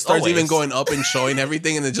off. Like it starts even going up and showing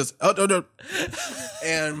everything, and it just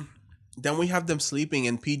And then we have them sleeping,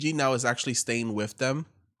 and PG now is actually staying with them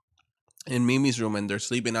in Mimi's room, and they're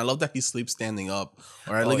sleeping. I love that he sleeps standing up,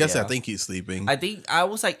 or I guess I think he's sleeping. I think I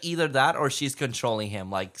was like either that or she's controlling him,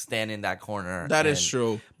 like stand in that corner. That is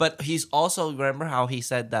true. But he's also, remember how he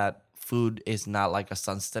said that food is not like a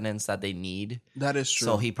sustenance that they need. That is true.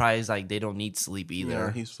 So he probably is like, they don't need sleep either.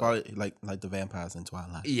 Yeah, he's probably like the vampires in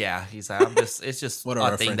Twilight. Yeah, he's like, it's just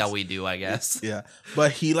a thing that we do, I guess. Yeah,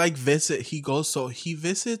 but he visits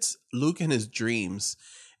Luke in his dreams,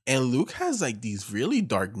 and Luke has like these really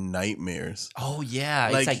dark nightmares. Oh yeah,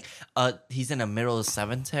 it's like he's in the middle of a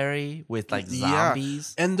cemetery with like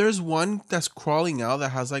zombies. And there's one that's crawling out that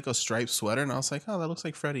has like a striped sweater, and I was like, oh, that looks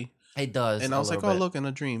like Freddy. It does. And I was like, oh, look, in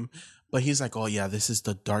a dream. But he's like, oh, yeah, this is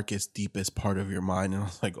the darkest, deepest part of your mind. And I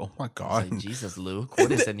was like, oh, my God. Like, Jesus, Luke,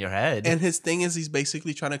 what is in your head? And his thing is he's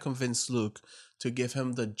basically trying to convince Luke to give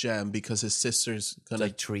him the gem because his sister's going to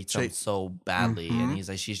treat him so badly. Mm-hmm. And he's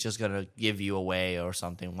like, she's just going to give you away or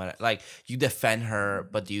something. Like, you defend her,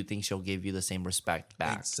 but do you think she'll give you the same respect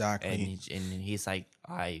back? Exactly. And he's like,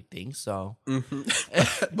 I think so.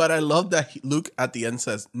 Mm-hmm. But I love that Luke at the end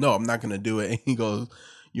says, no, I'm not going to do it. And he goes,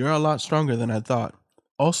 you're a lot stronger than I thought.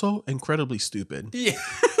 Also, incredibly stupid. Yeah.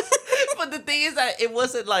 But the thing is that it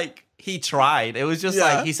wasn't like he tried. It was just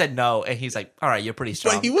like he said no. And he's like, all right, you're pretty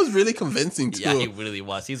strong. But he was really convincing too. Yeah, he really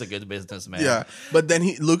was. He's a good businessman. Yeah. But then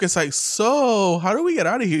Luke is like, so how do we get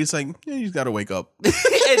out of here? He's like, yeah, you just got to wake up. And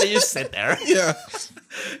then you just sit there. Yeah.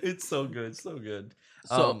 It's so good. So good.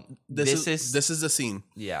 So this is the scene.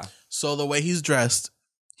 Yeah. So the way he's dressed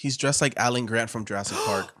like Alan Grant from Jurassic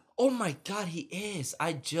Park. Oh my God, he is.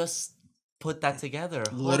 I just put that together.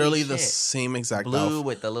 Literally the same exact blue outfit.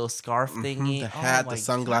 with the little scarf thingy. The hat, the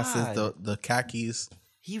sunglasses, the khakis.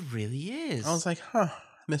 He really is. I was like, huh,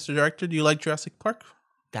 Mr. Director, do you like Jurassic Park?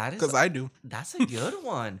 That is because I do. That's a good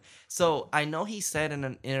one. So I know he said in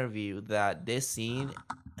an interview that this scene,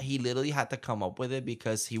 he literally had to come up with it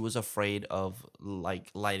because he was afraid of like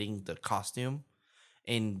lighting the costume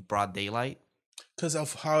in broad daylight. Because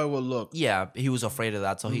of how it will look. Yeah, he was afraid of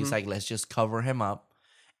that. So he's like, let's just cover him up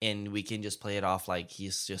and we can just play it off like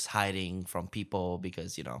he's just hiding from people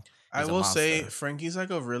because, you know, I will say Frankie's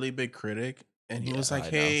like a really big critic. And he was like,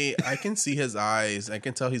 hey, I can see his eyes. I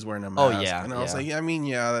can tell he's wearing a mask. Oh, yeah. And I was like, yeah, I mean,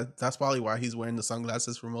 yeah, that's probably why he's wearing the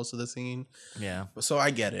sunglasses for most of the scene. Yeah. So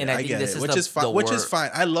I get it. And I get it. Which is fine.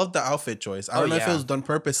 I love the outfit choice. I don't know if it was done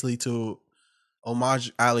purposely to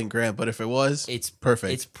homage Alan Grant, but if it was, it's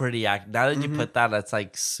perfect. It's pretty accurate. Now that you put that, that's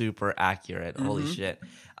like super accurate. Holy shit.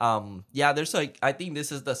 Yeah, there's like, I think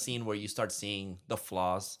this is the scene where you start seeing the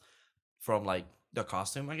flaws from like the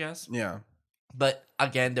costume, I guess. Yeah. But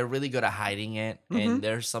again, they're really good at hiding it, and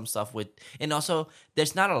there's some stuff with, and also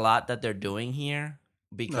there's not a lot that they're doing here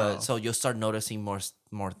because so you'll start noticing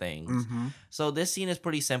more things. So this scene is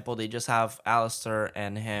pretty simple. They just have Alistair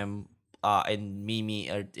and him, and Mimi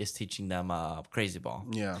is teaching them Crazy Ball.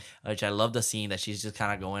 Yeah, which I love the scene that she's just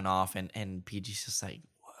kind of going off, and PG's just like,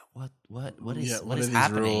 what is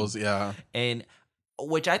happening? Rules? Yeah, and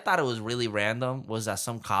which I thought it was really random was that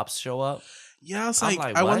some cops show up. Yeah, it's like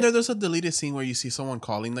I wonder there's a deleted scene where you see someone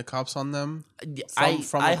calling the cops on them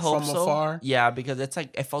from afar. Yeah, because it's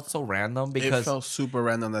like it felt so random because it felt super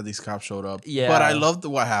random that these cops showed up. Yeah. But I loved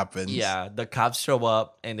what happens. Yeah, the cops show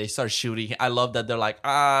up and they start shooting. I love that they're like,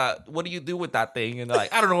 what do you do with that thing? And they're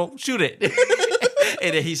like, I don't know, shoot it.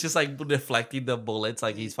 And then he's just like deflecting the bullets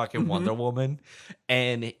like he's fucking Wonder Woman.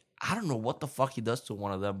 And I don't know what the fuck he does to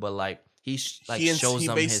one of them, but like he shows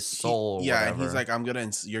them his soul. And he's like,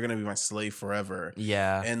 you're gonna be my slave forever.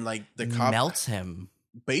 Yeah, and like the cop melts him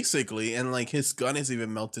basically, and like his gun is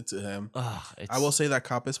even melted to him. I will say that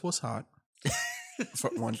cop was hot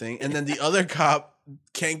for one thing, and then the other cop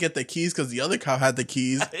can't get the keys because the other cop had the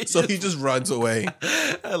keys, so he just runs away.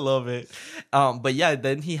 I love it. But yeah,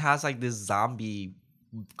 then he has like this zombie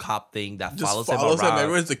cop thing that just follows him around.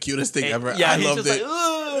 It was the cutest thing ever. Yeah, I loved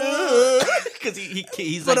it. Because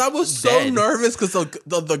he's but like, I was dead. So nervous because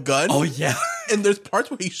the gun. Oh yeah, and there's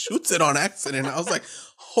parts where he shoots it on accident. I was like,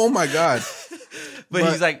 oh my god. But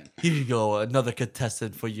he's like, here you go, another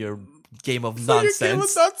contestant for your game of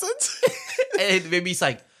nonsense. And maybe he's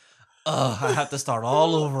like, I have to start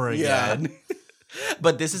all over again. Yeah.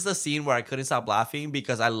 But this is the scene where I couldn't stop laughing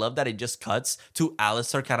because I love that it just cuts to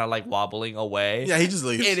Alistair kind of like wobbling away. Yeah, he just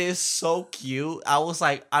leaves. It is so cute. I was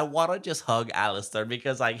like, I want to just hug Alistair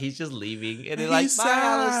because like he's just leaving. And it's like, bye,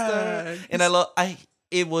 Alistair. And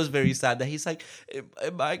it was very sad that he's like,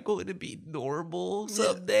 am I going to be normal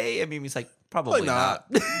someday? I mean, he's like, probably not.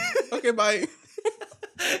 Okay, bye.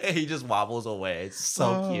 And he just wobbles away. It's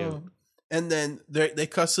so cute. And then they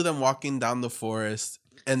cut to them walking down the forest.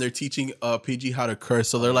 And they're teaching PG how to curse.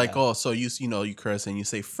 So they're like, oh, so you curse and you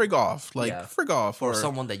say frig off. Like, frig off. Or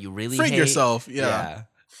someone that you really frig hate. Yourself. Yeah.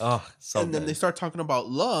 Oh, so And then they start talking about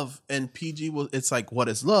love. And PG, it's like, what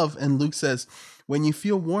is love? And Luke says, when you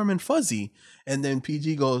feel warm and fuzzy. And then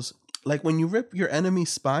PG goes, like when you rip your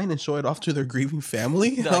enemy's spine and show it off to their grieving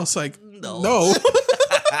family. And I was like, no.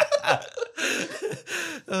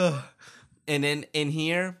 And then in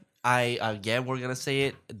here... we're gonna say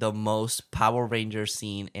it, the most Power Ranger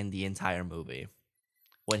scene in the entire movie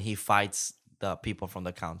when he fights the people from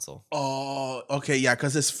the council. Oh, okay, yeah,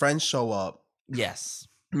 because his friends show up. Yes.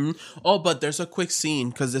 Mm-hmm. Oh, but there's a quick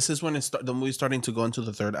scene because this is when the movie's starting to go into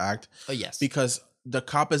the third act. Oh, yes. Because the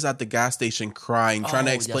cop is at the gas station crying, trying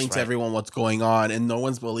to explain to everyone what's going on, and no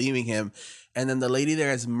one's believing him. And then the lady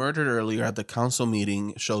that was murdered earlier at the council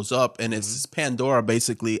meeting shows up, and it's Pandora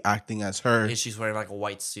basically acting as her. And she's wearing like a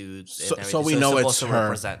white suit. So we know it's her.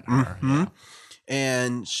 Represent her. Yeah.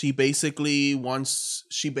 And she basically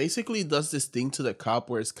does this thing to the cop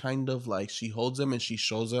where it's kind of like she holds him and she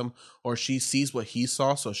shows him, or she sees what he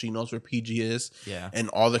saw, so she knows where PG is. Yeah. And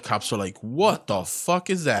all the cops are like, "What the fuck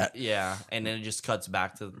is that?" Yeah. And then it just cuts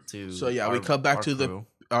back to. So yeah, we cut back to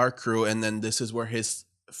our crew, and then this is where his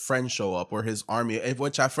friends show up, or his army.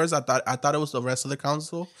 Which at first I thought it was the rest of the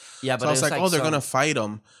council. Yeah, but so I was like, oh, they're gonna fight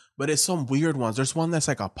him. But it's some weird ones. There's one that's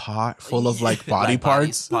like a pot full of like body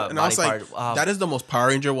parts. And I was like, that is the most Power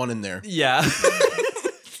Ranger one in there. Yeah.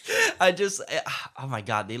 Oh my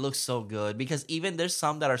God, they look so good. Because even there's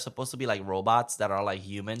some that are supposed to be like robots that are like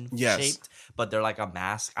human shaped, but they're like a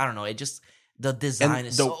mask. I don't know. The design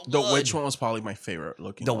is so good. The witch one was probably my favorite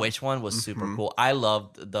looking. The witch one was super cool. I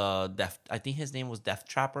loved the I think his name was Death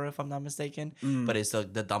Trapper, if I'm not mistaken. But it's the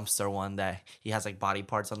dumpster one that he has like body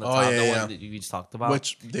parts on the top. The one that you just talked about.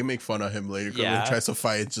 Which they make fun of him later because when he tries to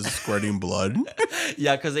fight, it's just squirting blood.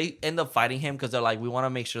 Yeah, because they end up fighting him because they're like, we want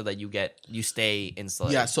to make sure that you stay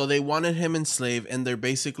enslaved. Yeah, so they wanted him enslaved, and they're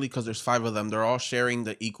basically, because there's 5 of them, they're all sharing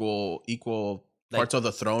the equal parts of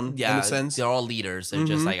the throne, in a sense. They're all leaders. They're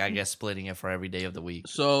just like, I guess, splitting it for every day of the week.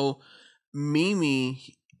 So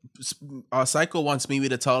Mimi, Psycho wants Mimi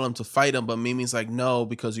to tell him to fight him, but Mimi's like, no,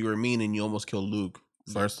 because you were mean and you almost killed Luke,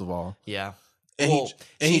 first of all. Yeah. And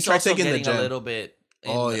he tried taking the gem. A little bit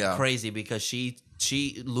crazy because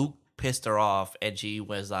Luke pissed her off and she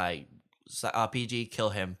was like, PG, kill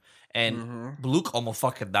him. And Luke almost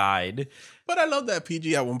fucking died. But I love that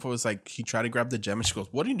PG at one point was like, he tried to grab the gem and she goes,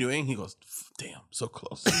 "What are you doing?" He goes, "Damn, so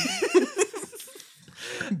close."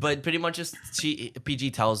 But pretty much just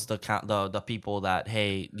PG tells the people that,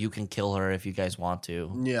 hey, you can kill her if you guys want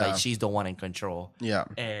to. Yeah. Like, she's the one in control. Yeah.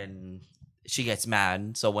 And she gets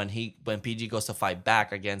mad. So when PG goes to fight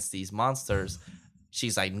back against these monsters,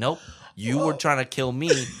 she's like, nope, you were trying to kill me,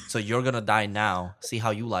 so you're gonna die now. See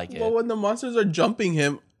how you like it. Well, when the monsters are jumping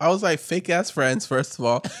him, I was like, fake ass friends, first of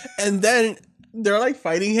all. And then they're like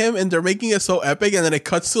fighting him and they're making it so epic, and then it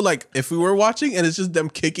cuts to like if we were watching and it's just them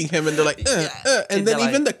kicking him and they're like and then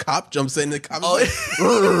even the cop jumps in, the cop is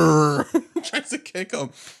like tries to kick him,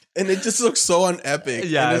 and it just looks so unepic.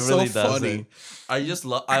 Yeah, and it's it really so does. funny.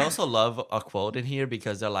 I also love a quote in here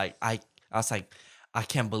because they're like, I was like, I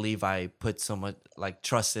can't believe I put so much like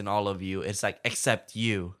trust in all of you. It's like, except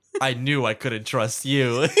you. I knew I couldn't trust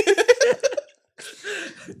you.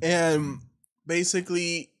 And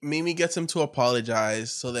basically, Mimi gets him to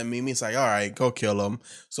apologize. So then Mimi's like, all right, go kill him.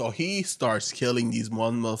 So he starts killing these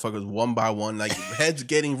motherfuckers one by one. Like, heads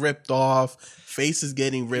getting ripped off, faces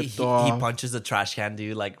getting ripped off. He punches the trash can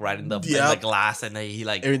dude, like, right in the glass. And then he,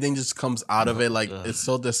 like... everything just comes out of it. Like, it's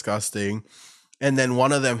so disgusting. And then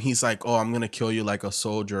one of them, he's like, oh, I'm going to kill you like a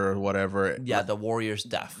soldier or whatever. Yeah, the warrior's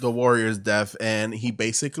death. The warrior's death. And he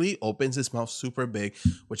basically opens his mouth super big,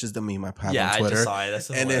 which is the meme I have on Twitter. I just saw it. That's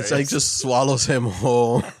and hilarious. it's like just swallows him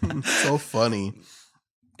whole. So funny.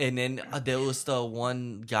 And then there was the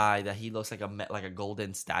one guy that he looks like a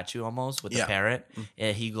golden statue almost with the parrot.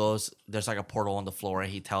 And he goes, there's like a portal on the floor,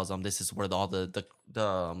 and he tells them this is where all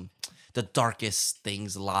the darkest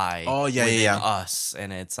things lie. Oh, yeah, within yeah. us.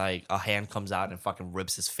 And it's like a hand comes out and fucking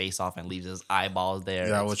rips his face off and leaves his eyeballs there.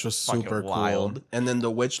 Yeah, It's which was fucking super wild. cool. And then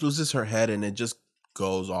the witch loses her head and it just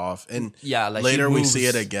goes off. And yeah, like later we see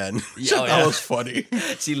it again. That was funny.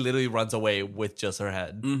 She literally runs away with just her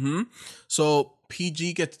head. Mm-hmm. So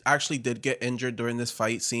PG did get injured during this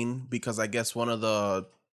fight scene because I guess one of the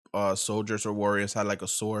soldiers or warriors had like a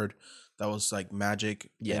sword that was like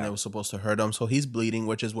magic, and it was supposed to hurt him. So he's bleeding,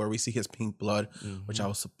 which is where we see his pink blood. Which I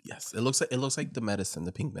was it looks like the medicine,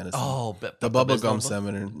 the pink medicine. Oh, the bubblegum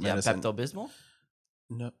medicine. Yeah, Pepto-Bismol.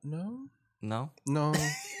 No. No.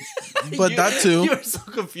 But that too. You're so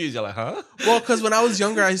confused. You're like, huh? Well, because when I was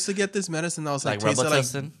younger, I used to get this medicine that was like tasted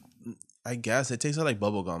Robitussin? I guess it tasted like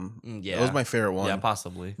bubblegum. Yeah, it was my favorite one. Yeah,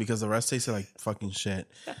 possibly because the rest tasted like fucking shit.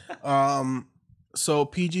 So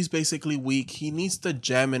PG's basically weak. He needs the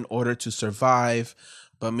gem in order to survive,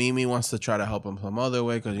 but Mimi wants to try to help him some other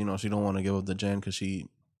way because she don't want to give up the gem because she.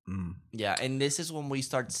 Yeah, and this is when we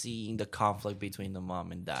start seeing the conflict between the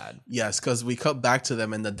mom and dad. Yes, because we cut back to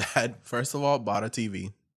them and the dad, first of all, bought a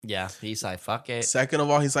TV. Yeah, he's like, fuck it. Second of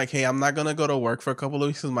all, he's like, hey, I'm not gonna go to work for a couple of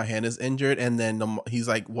weeks because my hand is injured. And then he's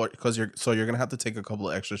like, what? Because you're gonna have to take a couple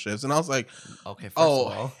of extra shifts. And I was like, okay, first of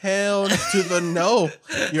all, hell to the no,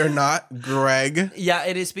 you're not, Greg. Yeah,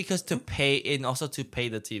 it is because to pay and also to pay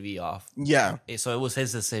the TV off. Yeah, so it was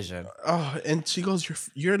his decision. Oh, and she goes,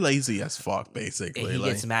 you're lazy as fuck, basically. And he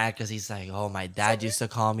gets mad because he's like, oh, my dad used to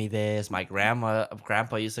call me this. My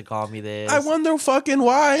grandpa used to call me this. I wonder fucking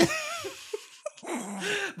why.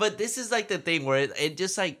 But this is like the thing where it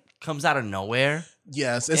just like comes out of nowhere.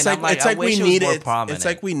 Yes, it's like we need it. It's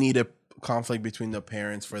like we need a conflict between the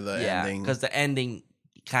parents for the ending. Because the ending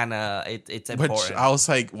kind of it's important. Which I was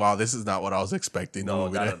like, wow, this is not what I was expecting. No,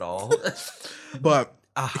 not at all. But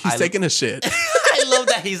he's taking a shit. I love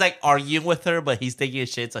that he's like arguing with her, but he's taking a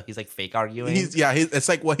shit, so he's like fake arguing. It's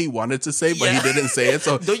like what he wanted to say, but he didn't say it.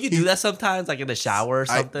 So don't you do that sometimes, like in the shower or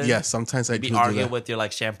something? Yeah, sometimes I be do arguing that. with your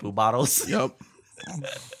like shampoo bottles. Yep.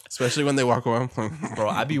 Especially when they walk around. Bro,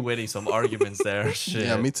 I be winning some arguments there. Shit.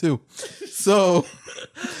 Yeah, me too. So,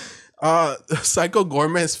 Psycho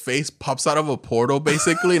Goreman's face pops out of a portal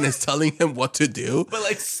basically and is telling him what to do. But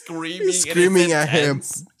like screaming at him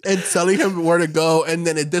and telling him where to go, and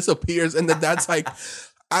then it disappears, and the dad's like,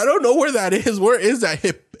 I don't know where that is. Where is that?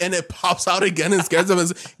 And it pops out again and scares him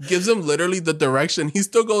and gives him literally the direction. He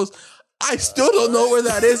still goes, I still don't know where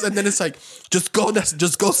that is. And then it's like, just go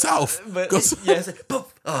south. But go south. Yes,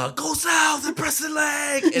 go south and press the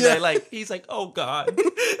leg. And then he's like, oh God.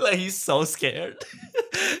 Like he's so scared.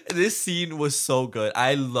 This scene was so good.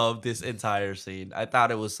 I love this entire scene. I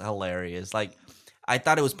thought it was hilarious. Like, I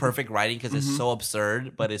thought it was perfect writing because it's so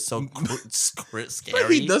absurd, but it's so scary.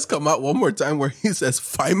 But he does come out one more time where he says,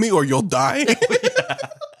 find me or you'll die.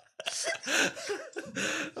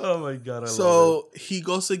 Oh my God! So he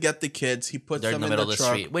goes to get the kids. He puts them in the middle of the truck.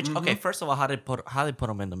 Street. Which okay, first of all, how they put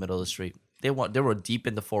them in the middle of the street? They were deep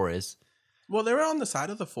in the forest. Well, they were on the side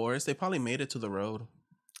of the forest. They probably made it to the road.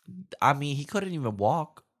 I mean, he couldn't even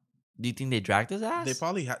walk. Do you think they dragged his ass? They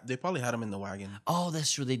probably had him in the wagon. Oh,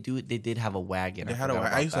 that's true. They did have a wagon. They had a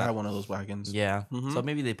wagon. I used to have one of those wagons. Yeah. Mm-hmm. So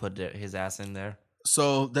maybe they put his ass in there.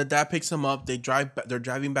 So the dad picks him up. They're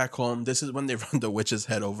driving back home. This is when they run the witch's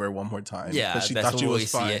head over one more time. Yeah, she thought she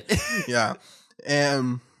was fine. Yeah,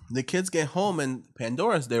 and the kids get home and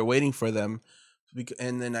Pandora's there waiting for them.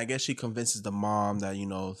 And then I guess she convinces the mom that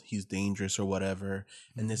he's dangerous or whatever.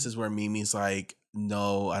 And this is where Mimi's like,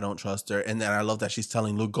 no, I don't trust her. And then I love that she's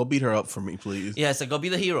telling Luke, go beat her up for me, please. Yeah, it's like, go be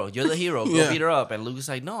the hero. You're the hero. Go beat her up. And Luke is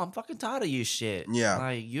like, no, I'm fucking tired of you shit. Yeah,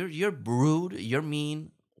 like you're rude. You're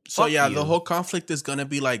mean. So yeah, the whole conflict is gonna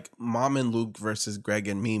be like Mom and Luke versus Greg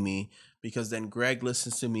and Mimi, because then Greg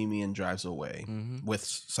listens to Mimi and drives away with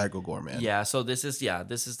Psycho Goreman. Yeah, so this is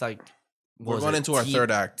like we're going into our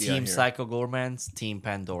third act. Team Psycho Goreman's Team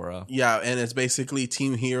Pandora. Yeah, and it's basically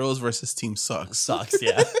Team Heroes versus Team Sucks. Sucks,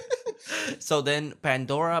 yeah. So then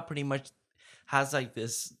Pandora pretty much has like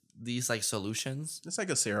these like solutions. It's like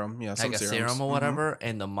a serum, yeah, like a serum or whatever,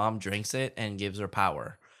 and the mom drinks it and gives her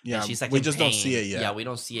power. Yeah, and she's like, we just don't see it yet. Yeah, we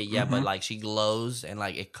don't see it yet, but like she glows and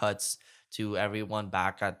like it cuts to everyone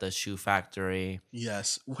back at the shoe factory.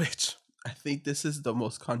 Yes, which I think this is the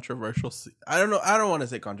most controversial scene. I don't know. I don't want to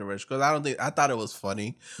say controversial because I thought it was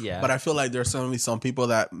funny. Yeah, but I feel like there's going to be some people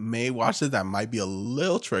that may watch it that might be a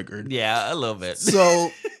little triggered. Yeah, a little bit. So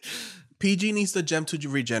PG needs the gem to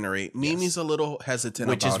regenerate. Mimi's a little hesitant,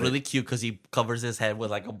 which about is really it. Cute because he covers his head with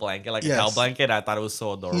like a blanket, like a towel blanket. I thought it was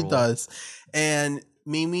so adorable. He does, and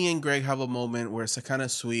Mimi and Greg have a moment where it's kind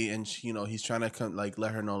of sweet, and he's trying to like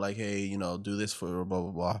let her know, like, hey, do this for her, blah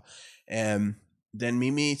blah blah, and then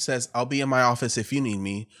Mimi says, "I'll be in my office if you need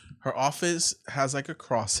me." Her office has like a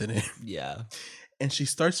cross in it, yeah, and she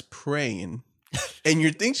starts praying, and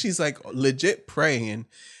you think she's like legit praying,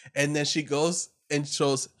 and then she goes and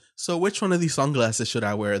shows. So which one of these sunglasses should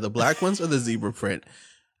I wear? The black ones or the zebra print?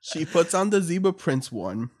 She puts on the zebra print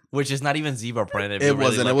one. Which is not even zebra print. It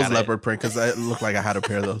wasn't. It was leopard print because it looked like I had a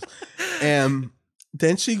pair of those. And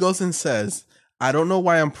then she goes and says, I don't know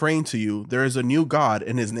why I'm praying to you. There is a new God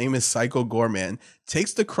and his name is Psycho Goreman.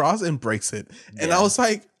 Takes the cross and breaks it. And I was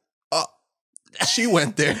like, she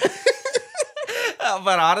went there.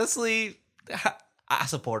 But honestly, I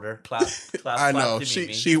support her. Clap I know.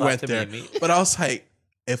 She went there. But I was like,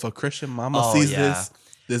 if a Christian mama sees this,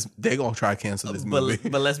 they gonna try to cancel this movie.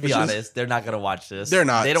 But let's be honest, they're not gonna watch this. They're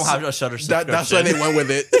not. They don't have a Shudder subscription. That's why they went with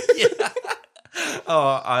it. Yeah.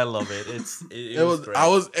 Oh, I love it. It was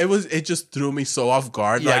great. It just threw me so off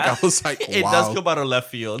guard. Yeah. Like I was like, wow. It does come out of left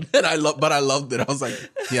field. And I loved it. I was like,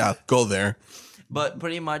 yeah, go there. But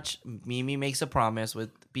pretty much Mimi makes a promise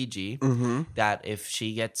with PG that if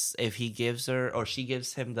she gives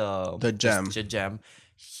him the gem,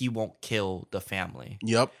 he won't kill the family.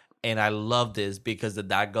 Yep. And I love this because the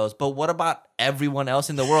dad goes, but what about everyone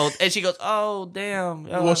else in the world? And she goes, oh, damn.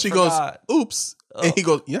 Oh, well, she goes, oops. Oh. And he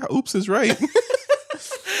goes, yeah, oops is right.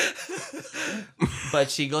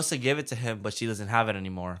 But she goes to give it to him, but she doesn't have it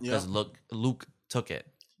anymore because Luke took it.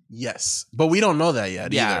 Yes. But we don't know that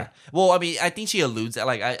yet either. Well, I mean, I think she alludes.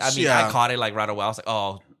 Like, I caught it like right away. I was like,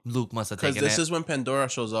 oh, Luke must have taken it. Because this is when Pandora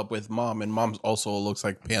shows up with Mom, and Mom also looks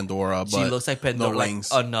like Pandora. But she looks like Pandora, like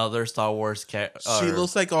another Star Wars character. She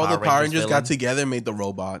looks like all the Power Rangers got together and made the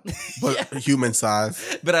robot, but human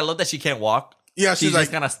size. But I love that she can't walk. Yeah, she's like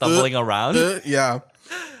kind of stumbling around. Yeah.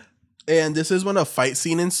 And this is when a fight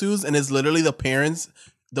scene ensues, and it's literally the parents,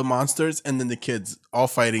 the monsters, and then the kids all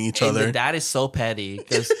fighting each other. The dad is so petty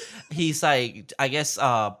because he's like, I guess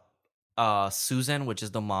Susan, which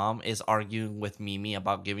is the mom, is arguing with Mimi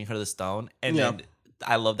about giving her the stone. And then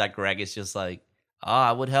I love that Greg is just like,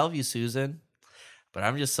 I would help you, Susan, but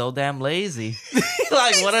I'm just so damn lazy.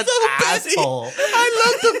 Like, what an asshole. Petty. I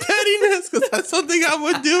love the pettiness because that's something I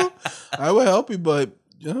would do. I would help you, but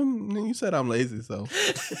you said I'm lazy, so.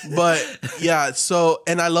 But yeah, so,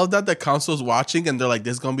 and I love that the council's watching and they're like,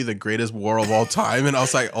 this is going to be the greatest war of all time. And I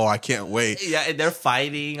was like, oh, I can't wait. Yeah, and they're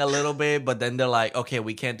fighting a little bit, but then they're like, okay,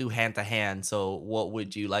 we can't do hand to hand. So what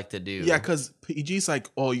would you like to do? Yeah, because PG's like,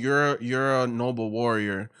 oh, you're a noble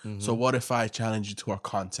warrior. So what if I challenge you to a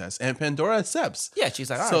contest? And Pandora accepts. Yeah,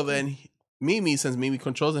 she's like, all right. So then Mimi, since Mimi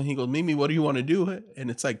controls it, he goes, Mimi, what do you want to do? And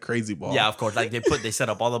it's like crazy ball. Yeah, of course. Like they set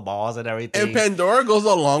up all the balls and everything. And Pandora goes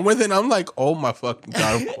along with it. And I'm like, oh my fucking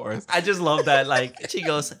God, of course. I just love that. Like, she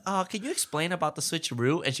goes, can you explain about the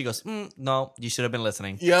switcheroo? And she goes, no, you should have been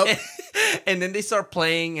listening. Yep. And then they start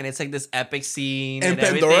playing and it's like this epic scene. And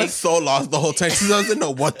Pandora's so lost the whole time. She doesn't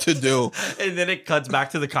know what to do. And then it cuts back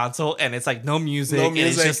to the console and it's like no music. And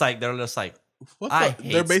it's just like, they're just like, I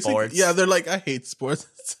hate sports. Yeah, they're like, I hate sports.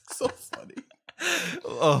 It's so funny.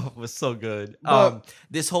 Oh, it was so good.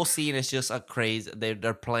 This whole scene is just a crazy.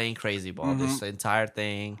 They're playing crazy ball. This entire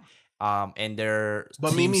thing. And their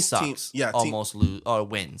team Mimi's sucks. team, Almost lose or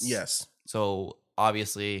wins. Yes. So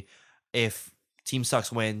obviously, if team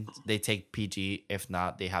sucks wins, they take PG. If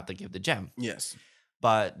not, they have to give the gem. Yes.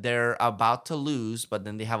 But they're about to lose, but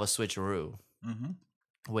then they have a switcheroo,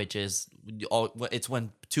 which is it's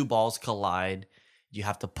when two balls collide. You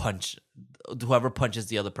have to punch. Whoever punches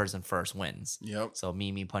the other person first wins. Yep. So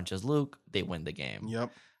Mimi punches Luke, they win the game.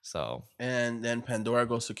 Yep. So and then Pandora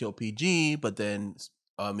goes to kill PG, but then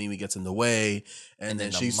Mimi gets in the way, and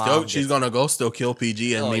then she's gonna go still kill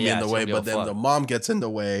PG and Mimi in the way, but then the mom gets in the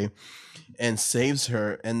way and saves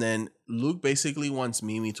her, and then Luke basically wants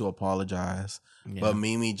Mimi to apologize, but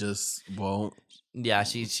Mimi just won't. Yeah,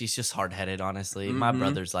 she's just hard-headed, honestly. My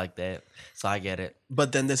brother's like that, so I get it.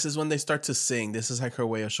 But then this is when they start to sing. This is like her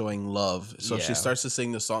way of showing love. So she starts to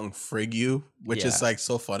sing the song Frig You, which is like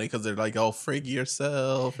so funny because they're like, oh, frig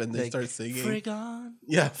yourself. And they start singing. Frig on.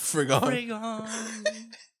 Yeah, frig on. Frig on.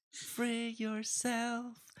 Frig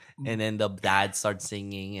yourself. And then the dad starts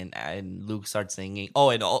singing and Luke starts singing. Oh,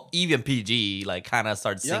 and even PG like kind of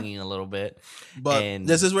starts singing a little bit. But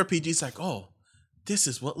this is where PG's like, oh, this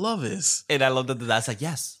is what love is. And I love that the dad's like,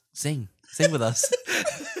 yes, sing with us.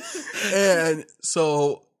 And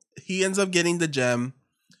so he ends up getting the gem.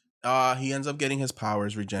 He ends up getting his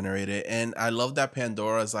powers regenerated. And I love that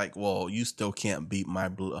Pandora's like, well, you still can't beat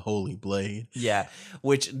my holy blade. Yeah.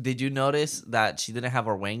 Which, did you notice that she didn't have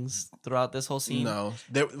her wings throughout this whole scene? No,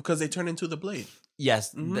 because they turn into the blade.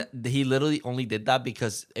 Yes, he literally only did that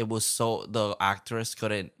because it was so the actress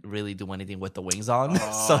couldn't really do anything with the wings on,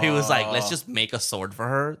 so he was like, "Let's just make a sword for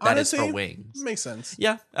her that is her wings." Makes sense.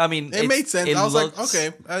 Yeah, I mean, it made sense. I was like,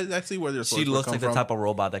 okay, I see where their swords she looks like from. the type of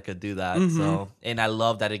robot that could do that. So, and I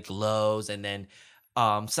love that it glows, and then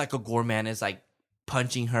Psycho Goreman is like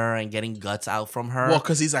punching her and getting guts out from her. Well,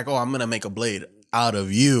 because he's like, "Oh, I'm gonna make a blade out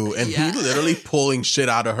of you," and he's literally pulling shit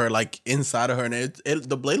out of her, like inside of her, and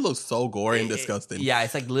the blade looks so gory and disgusting. Yeah,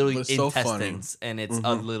 it's like literally it's intestines, so and it's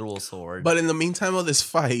a literal sword. But in the meantime of this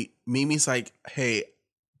fight, Mimi's like, "Hey,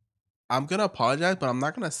 I'm gonna apologize, but I'm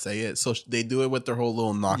not gonna say it." So they do it with their whole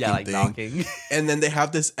little knocking thing, knocking. And then they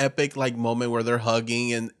have this epic like moment where they're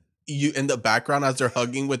hugging, and you in the background as they're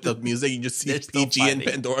hugging with the music, you just see PG and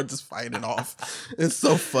Pandora just fighting off. It's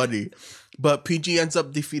so funny. But PG ends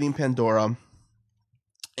up defeating Pandora.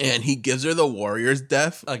 And he gives her the warrior's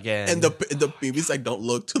death again. And the baby's like, don't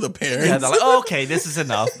look to the parents. Yeah, they're like, oh, okay, this is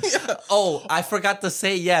enough. Oh, I forgot to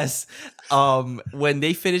say yes. When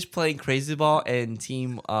they finish playing Crazy Ball and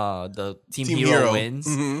Team Hero wins,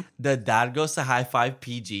 the dad goes to high five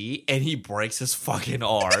PG and he breaks his fucking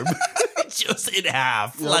arm. Just in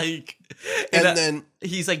half. Yep. Like, and then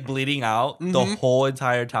he's like bleeding out the whole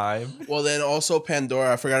entire time. Well, then also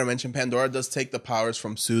Pandora, I forgot to mention, Pandora does take the powers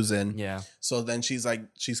from Susan. Yeah. So then she's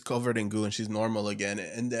covered in goo and she's normal again.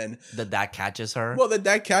 And then the dad catches her. Well, the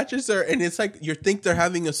dad catches her and it's like, you think they're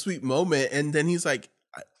having a sweet moment. And then he's like,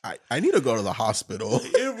 I need to go to the hospital.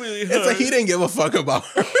 It really hurts. It's like he didn't give a fuck about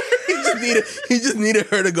her. He just needed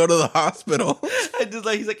her to go to the hospital. And just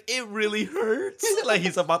like he's like, it really hurts. Like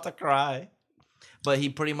he's about to cry. But he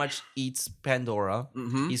pretty much eats Pandora.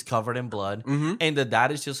 He's covered in blood. And the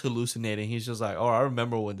dad is just hallucinating. He's just like, oh, I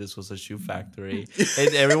remember when this was a shoe factory.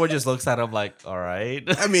 And everyone just looks at him like, all right.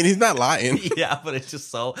 I mean, he's not lying. Yeah, but it's just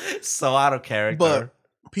so out of character. But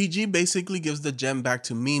PG basically gives the gem back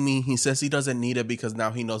to Mimi. He says he doesn't need it because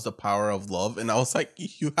now he knows the power of love. And I was like,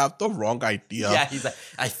 you have the wrong idea. Yeah, he's like,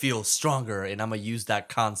 I feel stronger and I'm going to use that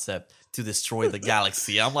concept to destroy the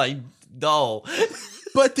galaxy. I'm like, no.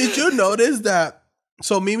 But did you notice that?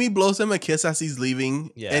 So Mimi blows him a kiss as he's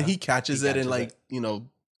leaving, and he catches it and like,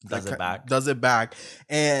 does it back.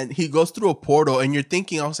 And he goes through a portal and you're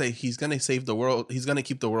thinking, I'll say he's going to save the world. He's going to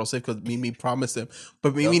keep the world safe because Mimi promised him.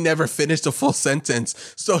 But Mimi never finished the full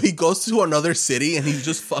sentence. So he goes to another city and he's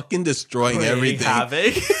just fucking destroying everything.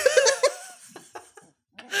 Havoc.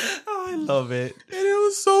 Oh, I love it. And it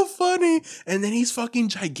was so funny. And then he's fucking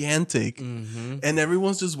gigantic. And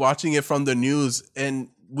everyone's just watching it from the news. And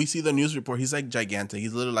we see the news report. He's like gigantic.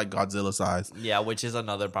 He's literally like Godzilla size. Yeah, which is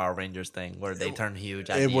another Power Rangers thing where they turn huge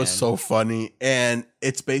at It was end. so funny. And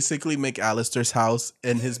it's basically McAllister's house.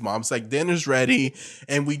 And his mom's like, dinner's ready.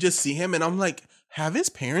 And we just see him. And I'm like, have his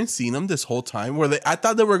parents seen him this whole time? I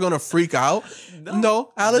thought they were gonna freak out.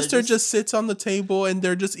 No, Alistair just sits on the table and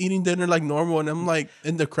they're just eating dinner like normal. And I'm like,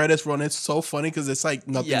 in the credits run, it's so funny because it's like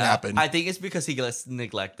nothing happened. I think it's because he gets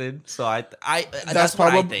neglected. So that's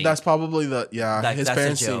what I think. That's probably his that's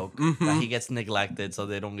parents a joke that he gets neglected, so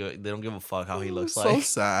they don't give a fuck how he looks like. So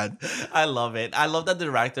sad. I love it. I love that the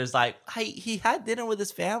director's like, hey, he had dinner with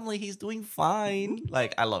his family. He's doing fine.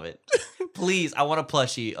 Like, I love it. Please, I want a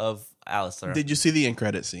plushie of Alistair. Did you see the end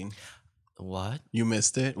credit scene? What? You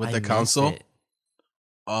missed it with the council?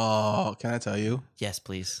 Oh, can I tell you? Yes,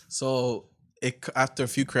 please. So after a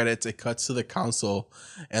few credits, it cuts to the council,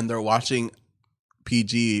 and they're watching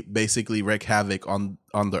PG basically wreak havoc on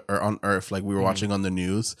Earth, like we were watching on the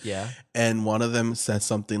news. Yeah. And one of them said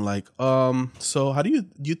something like, "So how do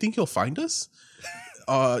you think he'll find us?"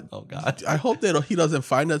 Oh God! I hope that he doesn't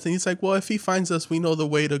find us. And he's like, "Well, if he finds us, we know the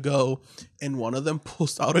way to go." And one of them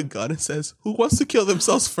pulls out a gun and says, "Who wants to kill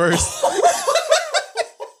themselves first?"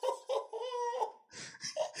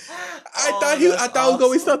 I thought it was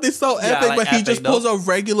going to be something so epic, like but he just pulls a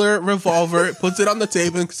regular revolver, puts it on the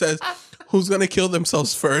table, and says, "Who's going to kill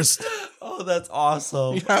themselves first?" Oh, that's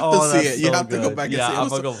awesome. You have to see it. You have to go back and see it. I'm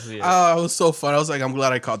going to go see it. Oh, it was so fun. I was like, I'm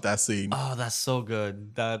glad I caught that scene. Oh, that's so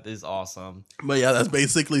good. That is awesome. But yeah, that's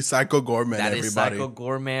basically Psycho Goreman, that everybody. Is Psycho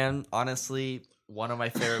Goreman. Honestly, one of my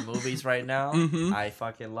favorite movies right now. I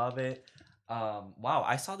fucking love it. Wow,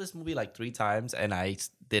 I saw this movie like 3 times and I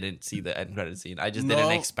didn't see the end credit scene. I just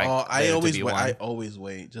didn't expect I always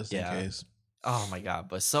wait just in case. Oh my God,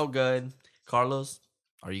 but so good. Carlos,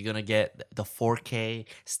 are you gonna get the 4K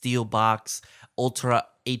Steelbox Ultra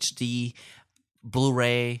HD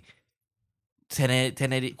Blu-ray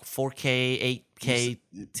 1080 4K 8K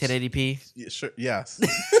 1080p? Yeah, sure. Yes.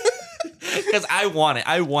 Because I want it.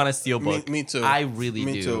 I want a Steelbook. Me too. I really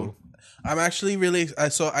do. Me too. I'm actually really. I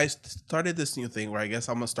started this new thing where I guess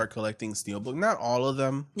I'm gonna start collecting steelbook. Not all of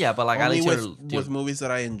them. Yeah, but like only at least with movies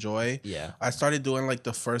that I enjoy. Yeah, I started doing like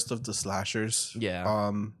the first of the slashers.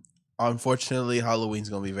 Yeah. Unfortunately, Halloween's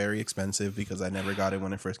gonna be very expensive because I never got it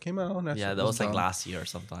when it first came out. Yeah, that was like last year or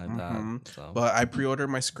something like that. So. But I pre-ordered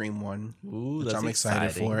my Scream one, which I'm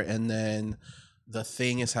excited for, and then. The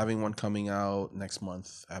Thing is having one coming out next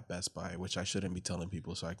month at Best Buy, which I shouldn't be telling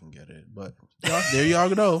people so I can get it. But there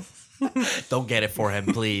y'all go. Don't get it for him,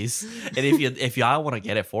 please. And if y'all want to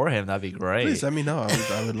get it for him, that'd be great. Please let me know.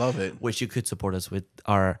 I would love it. Which you could support us with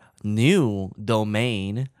our new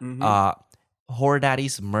domain,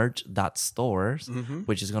 horrordaddiesmerch.stores,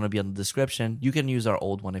 which is going to be on the description. You can use our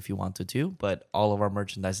old one if you want to too, but all of our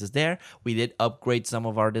merchandise is there. We did upgrade some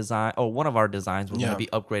of our design, or one of our designs. We're going to be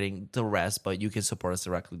upgrading the rest, but you can support us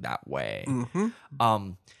directly that way.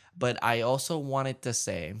 But I also wanted to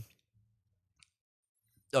say,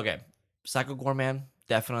 okay, Psycho Goreman,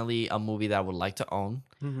 definitely a movie that I would like to own.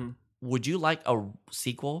 Would you like a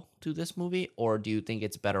sequel to this movie, or do you think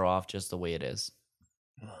it's better off just the way it is?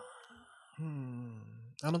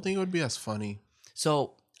 I don't think it would be as funny.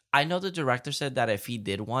 So I know the director said that if he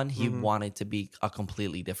did one, he wanted to be a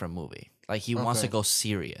completely different movie. Like he wants to go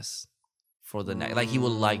serious for the next. Like he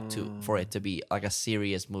would like for it to be like a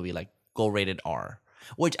serious movie, like go rated R.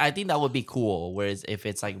 Which I think that would be cool. Whereas if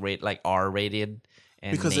it's like R rated,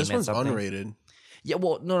 and because this one's unrated. Yeah,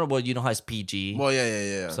 well, no, well, you know how it's PG. Well,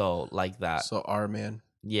 yeah. So like that. So R man.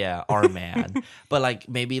 Yeah, R man. But like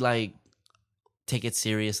maybe like. Take it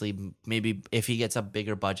seriously. Maybe if he gets a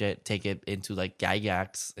bigger budget, take it into like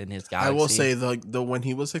Gygax in his galaxy. I will say the when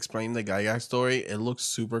he was explaining the Gygax story, it looked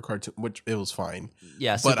super cartoon, which it was fine.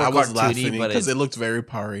 Yeah, but I was laughing because it looked very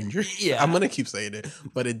Power Ranger. Yeah, I'm gonna keep saying it,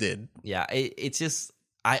 but it did. Yeah, it's just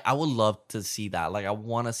I would love to see that. Like I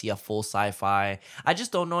want to see a full sci-fi. I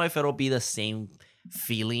just don't know if it'll be the same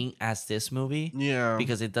feeling as this movie. Yeah,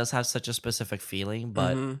 because it does have such a specific feeling.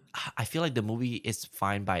 But I feel like the movie is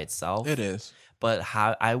fine by itself. It is. But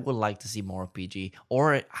I would like to see more PG,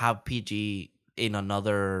 or have PG in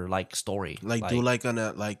another like story, like do like an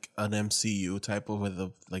MCU type of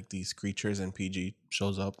with like these creatures and PG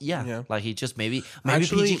shows up. Yeah. Like he just maybe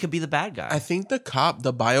actually, PG could be the bad guy. I think the cop,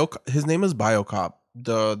 his name is BioCop.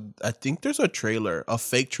 I think there's a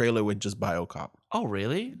fake trailer with just BioCop. Oh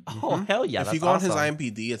really? Oh hell yeah! If you go on his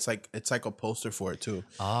IMDb, it's like a poster for it too.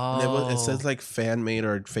 Oh, and it says like fan made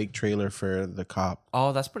or fake trailer for the cop.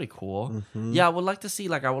 Oh, that's pretty cool. Yeah, I would like to see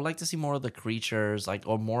more of the creatures, like,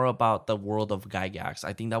 or more about the world of Gygax.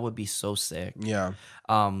 I think that would be so sick. Yeah.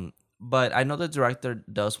 But I know the director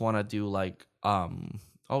does want to do like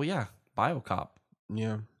BioCop.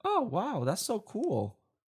 Yeah. Oh wow, that's so cool.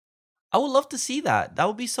 I would love to see that. That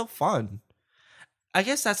would be so fun. I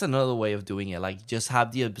guess that's another way of doing it. Like, just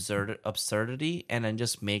have the absurdity and then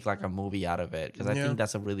just make like a movie out of it. Because I think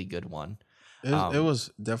that's a really good one. It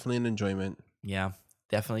was definitely an enjoyment. Yeah,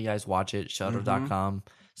 definitely, guys, watch it. Shutter.com,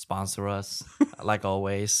 sponsor us, like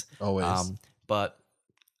always. Always. But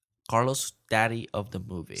Carlos, daddy of the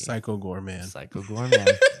movie. Psycho Goreman. Psycho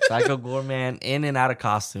Goreman. Psycho Goreman in and out of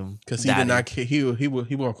costume. Because he did not he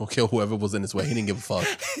wasn't gonna kill whoever was in his way. He didn't give a fuck.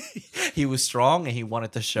 He was strong and he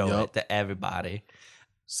wanted to show it to everybody.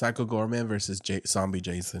 Psycho Goreman versus Zombie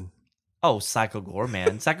Jason. Oh, Psycho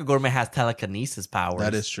Goreman. Psycho Goreman has telekinesis powers.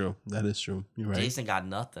 That is true. You're right. Jason got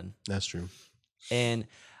nothing. That's true. And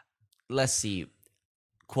let's see.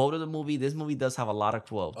 Quote of the movie. This movie does have a lot of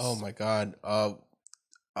quotes. Oh my god.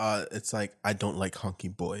 It's like, I don't like hunky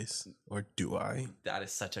boys, or do I? That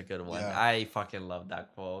is such a good one. Yeah. I fucking love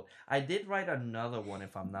that quote. I did write another one,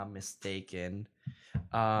 if I'm not mistaken.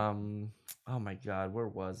 Oh my god, where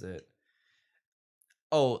was it?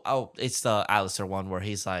 Oh, it's the Alistair one where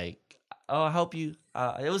he's like, "Oh, I hope you.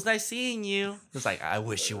 It was nice seeing you." It's like, I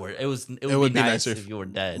wish you were. It would be nice if you were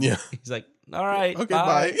dead. Yeah. He's like, "All right, Okay,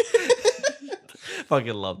 bye."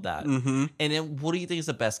 Fucking love that. Mm-hmm. And then, what do you think is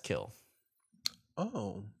the best kill?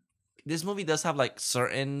 Oh, This movie does have like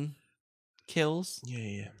certain kills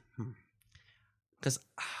yeah. because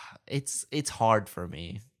it's hard for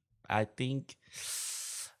me. I think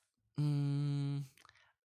my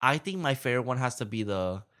favorite one has to be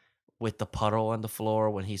with the puddle on the floor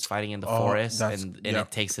when he's fighting in the forest and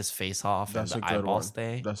it takes his face off That's and a the good eyeballs one.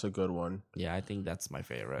 stay. That's a good one. Yeah, I think that's my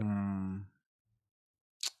favorite.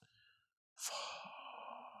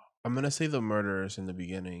 I'm gonna say the murderers in the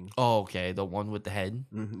beginning. Oh, okay, the one with the head,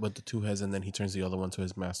 with the two heads, and then he turns the other one to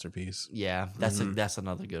his masterpiece. Yeah, that's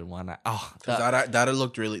another good one. That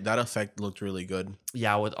effect looked really good.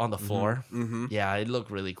 Yeah, on the floor. Mm-hmm. Yeah, it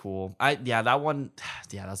looked really cool. That one.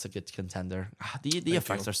 Yeah, that's a good contender. The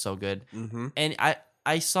effects are so good. Mm-hmm. And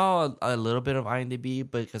I saw a little bit of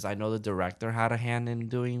IMDb because I know the director had a hand in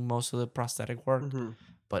doing most of the prosthetic work. Mm-hmm.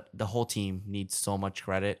 But the whole team needs so much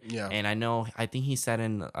credit. Yeah. And I think he said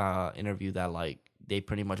in interview that like they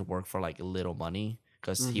pretty much work for like little money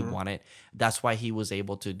because he wanted. That's why he was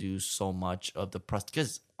able to do so much of the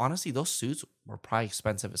because honestly, those suits were probably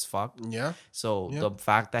expensive as fuck. Yeah. So the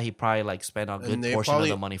fact that he probably like spent a good portion of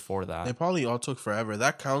the money for that. They probably all took forever.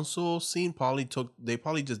 That council scene they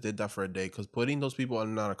probably just did that for a day because putting those people in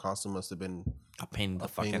and out of costume must have been a pain in the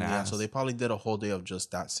fucking ass. Yeah, so they probably did a whole day of just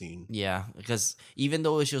that scene. Yeah, because even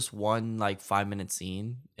though it's just one like 5-minute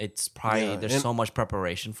scene, it's probably there's so much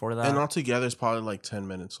preparation for that. And altogether, it's probably like 10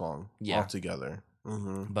 minutes long. Yeah, altogether.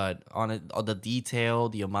 Mm-hmm. But on the detail,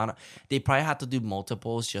 the amount they probably had to do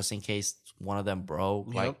multiples just in case one of them broke.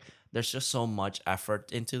 Yep. Like there's just so much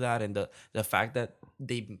effort into that, and the fact that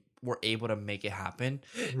they were able to make it happen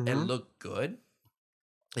and look good.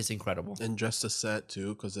 It's incredible. And just a set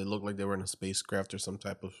too, because it looked like they were in a spacecraft or some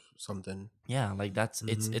type of something. Yeah, like that's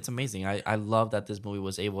it's amazing. I love that this movie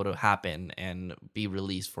was able to happen and be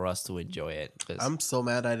released for us to enjoy it. I'm so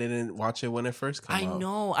mad I didn't watch it when it first came out. I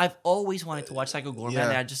know. I've always wanted to watch Psycho Goreman,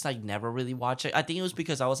 and I just like never really watch it. I think it was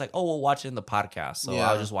because I was like, oh, we'll watch it in the podcast, so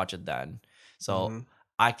I'll just watch it then. So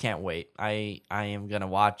I can't wait. I am gonna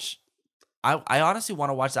watch. I honestly want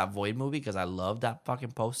to watch that Void movie because I love that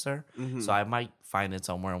fucking poster. So I might find it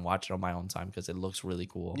somewhere and watch it on my own time because it looks really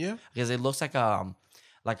cool. Yeah, because it looks like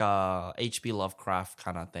a H.P. Lovecraft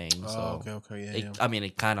kind of thing. So okay, I mean,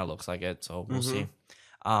 it kind of looks like it. So we'll see.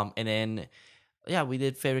 And then we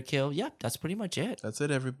did favorite kill. Yep, that's pretty much it. That's it,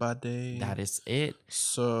 everybody. That is it.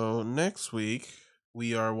 So next week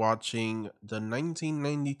we are watching the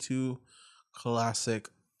 1992 classic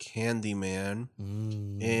Candyman.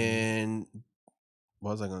 And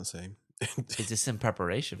what was I gonna say? Is this in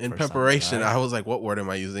preparation? In preparation, right? I was like, "What word am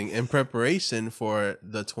I using?" In preparation for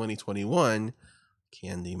the 2021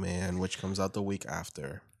 Candyman, which comes out the week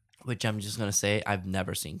after. Which I'm just gonna say, I've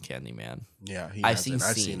never seen Candyman. Yeah, I've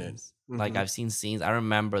seen it. Like I've seen scenes. I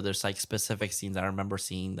remember there's like specific scenes. I remember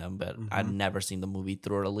seeing them, but I've never seen the movie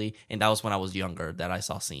thoroughly. And that was when I was younger that I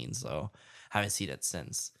saw scenes. So I haven't seen it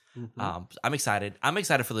since. I'm excited. I'm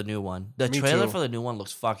excited for the new one. The trailer for the new one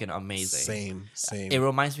looks fucking amazing. Same. It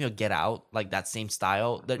reminds me of Get Out, like that same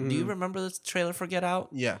style. Do you remember the trailer for Get Out?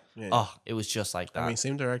 Yeah. Oh, it was just like that. I mean,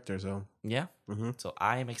 same director, so yeah. So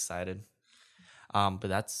I am excited. But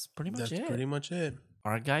that's pretty much it. That's pretty much it.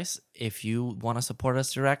 All right, guys. If you want to support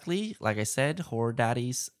us directly, like I said, Horror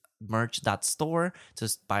Daddies merch.store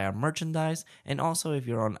to buy our merchandise. And also if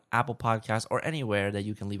you're on Apple Podcasts or anywhere that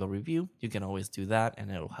you can leave a review, you can always do that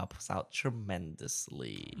and it'll help us out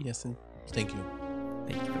tremendously. Yes, and thank you.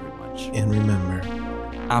 Thank you very much. And remember,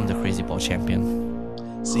 I'm the Crazy Ball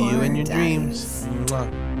Champion. See you in your Daddies. dreams.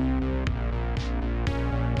 Mwah.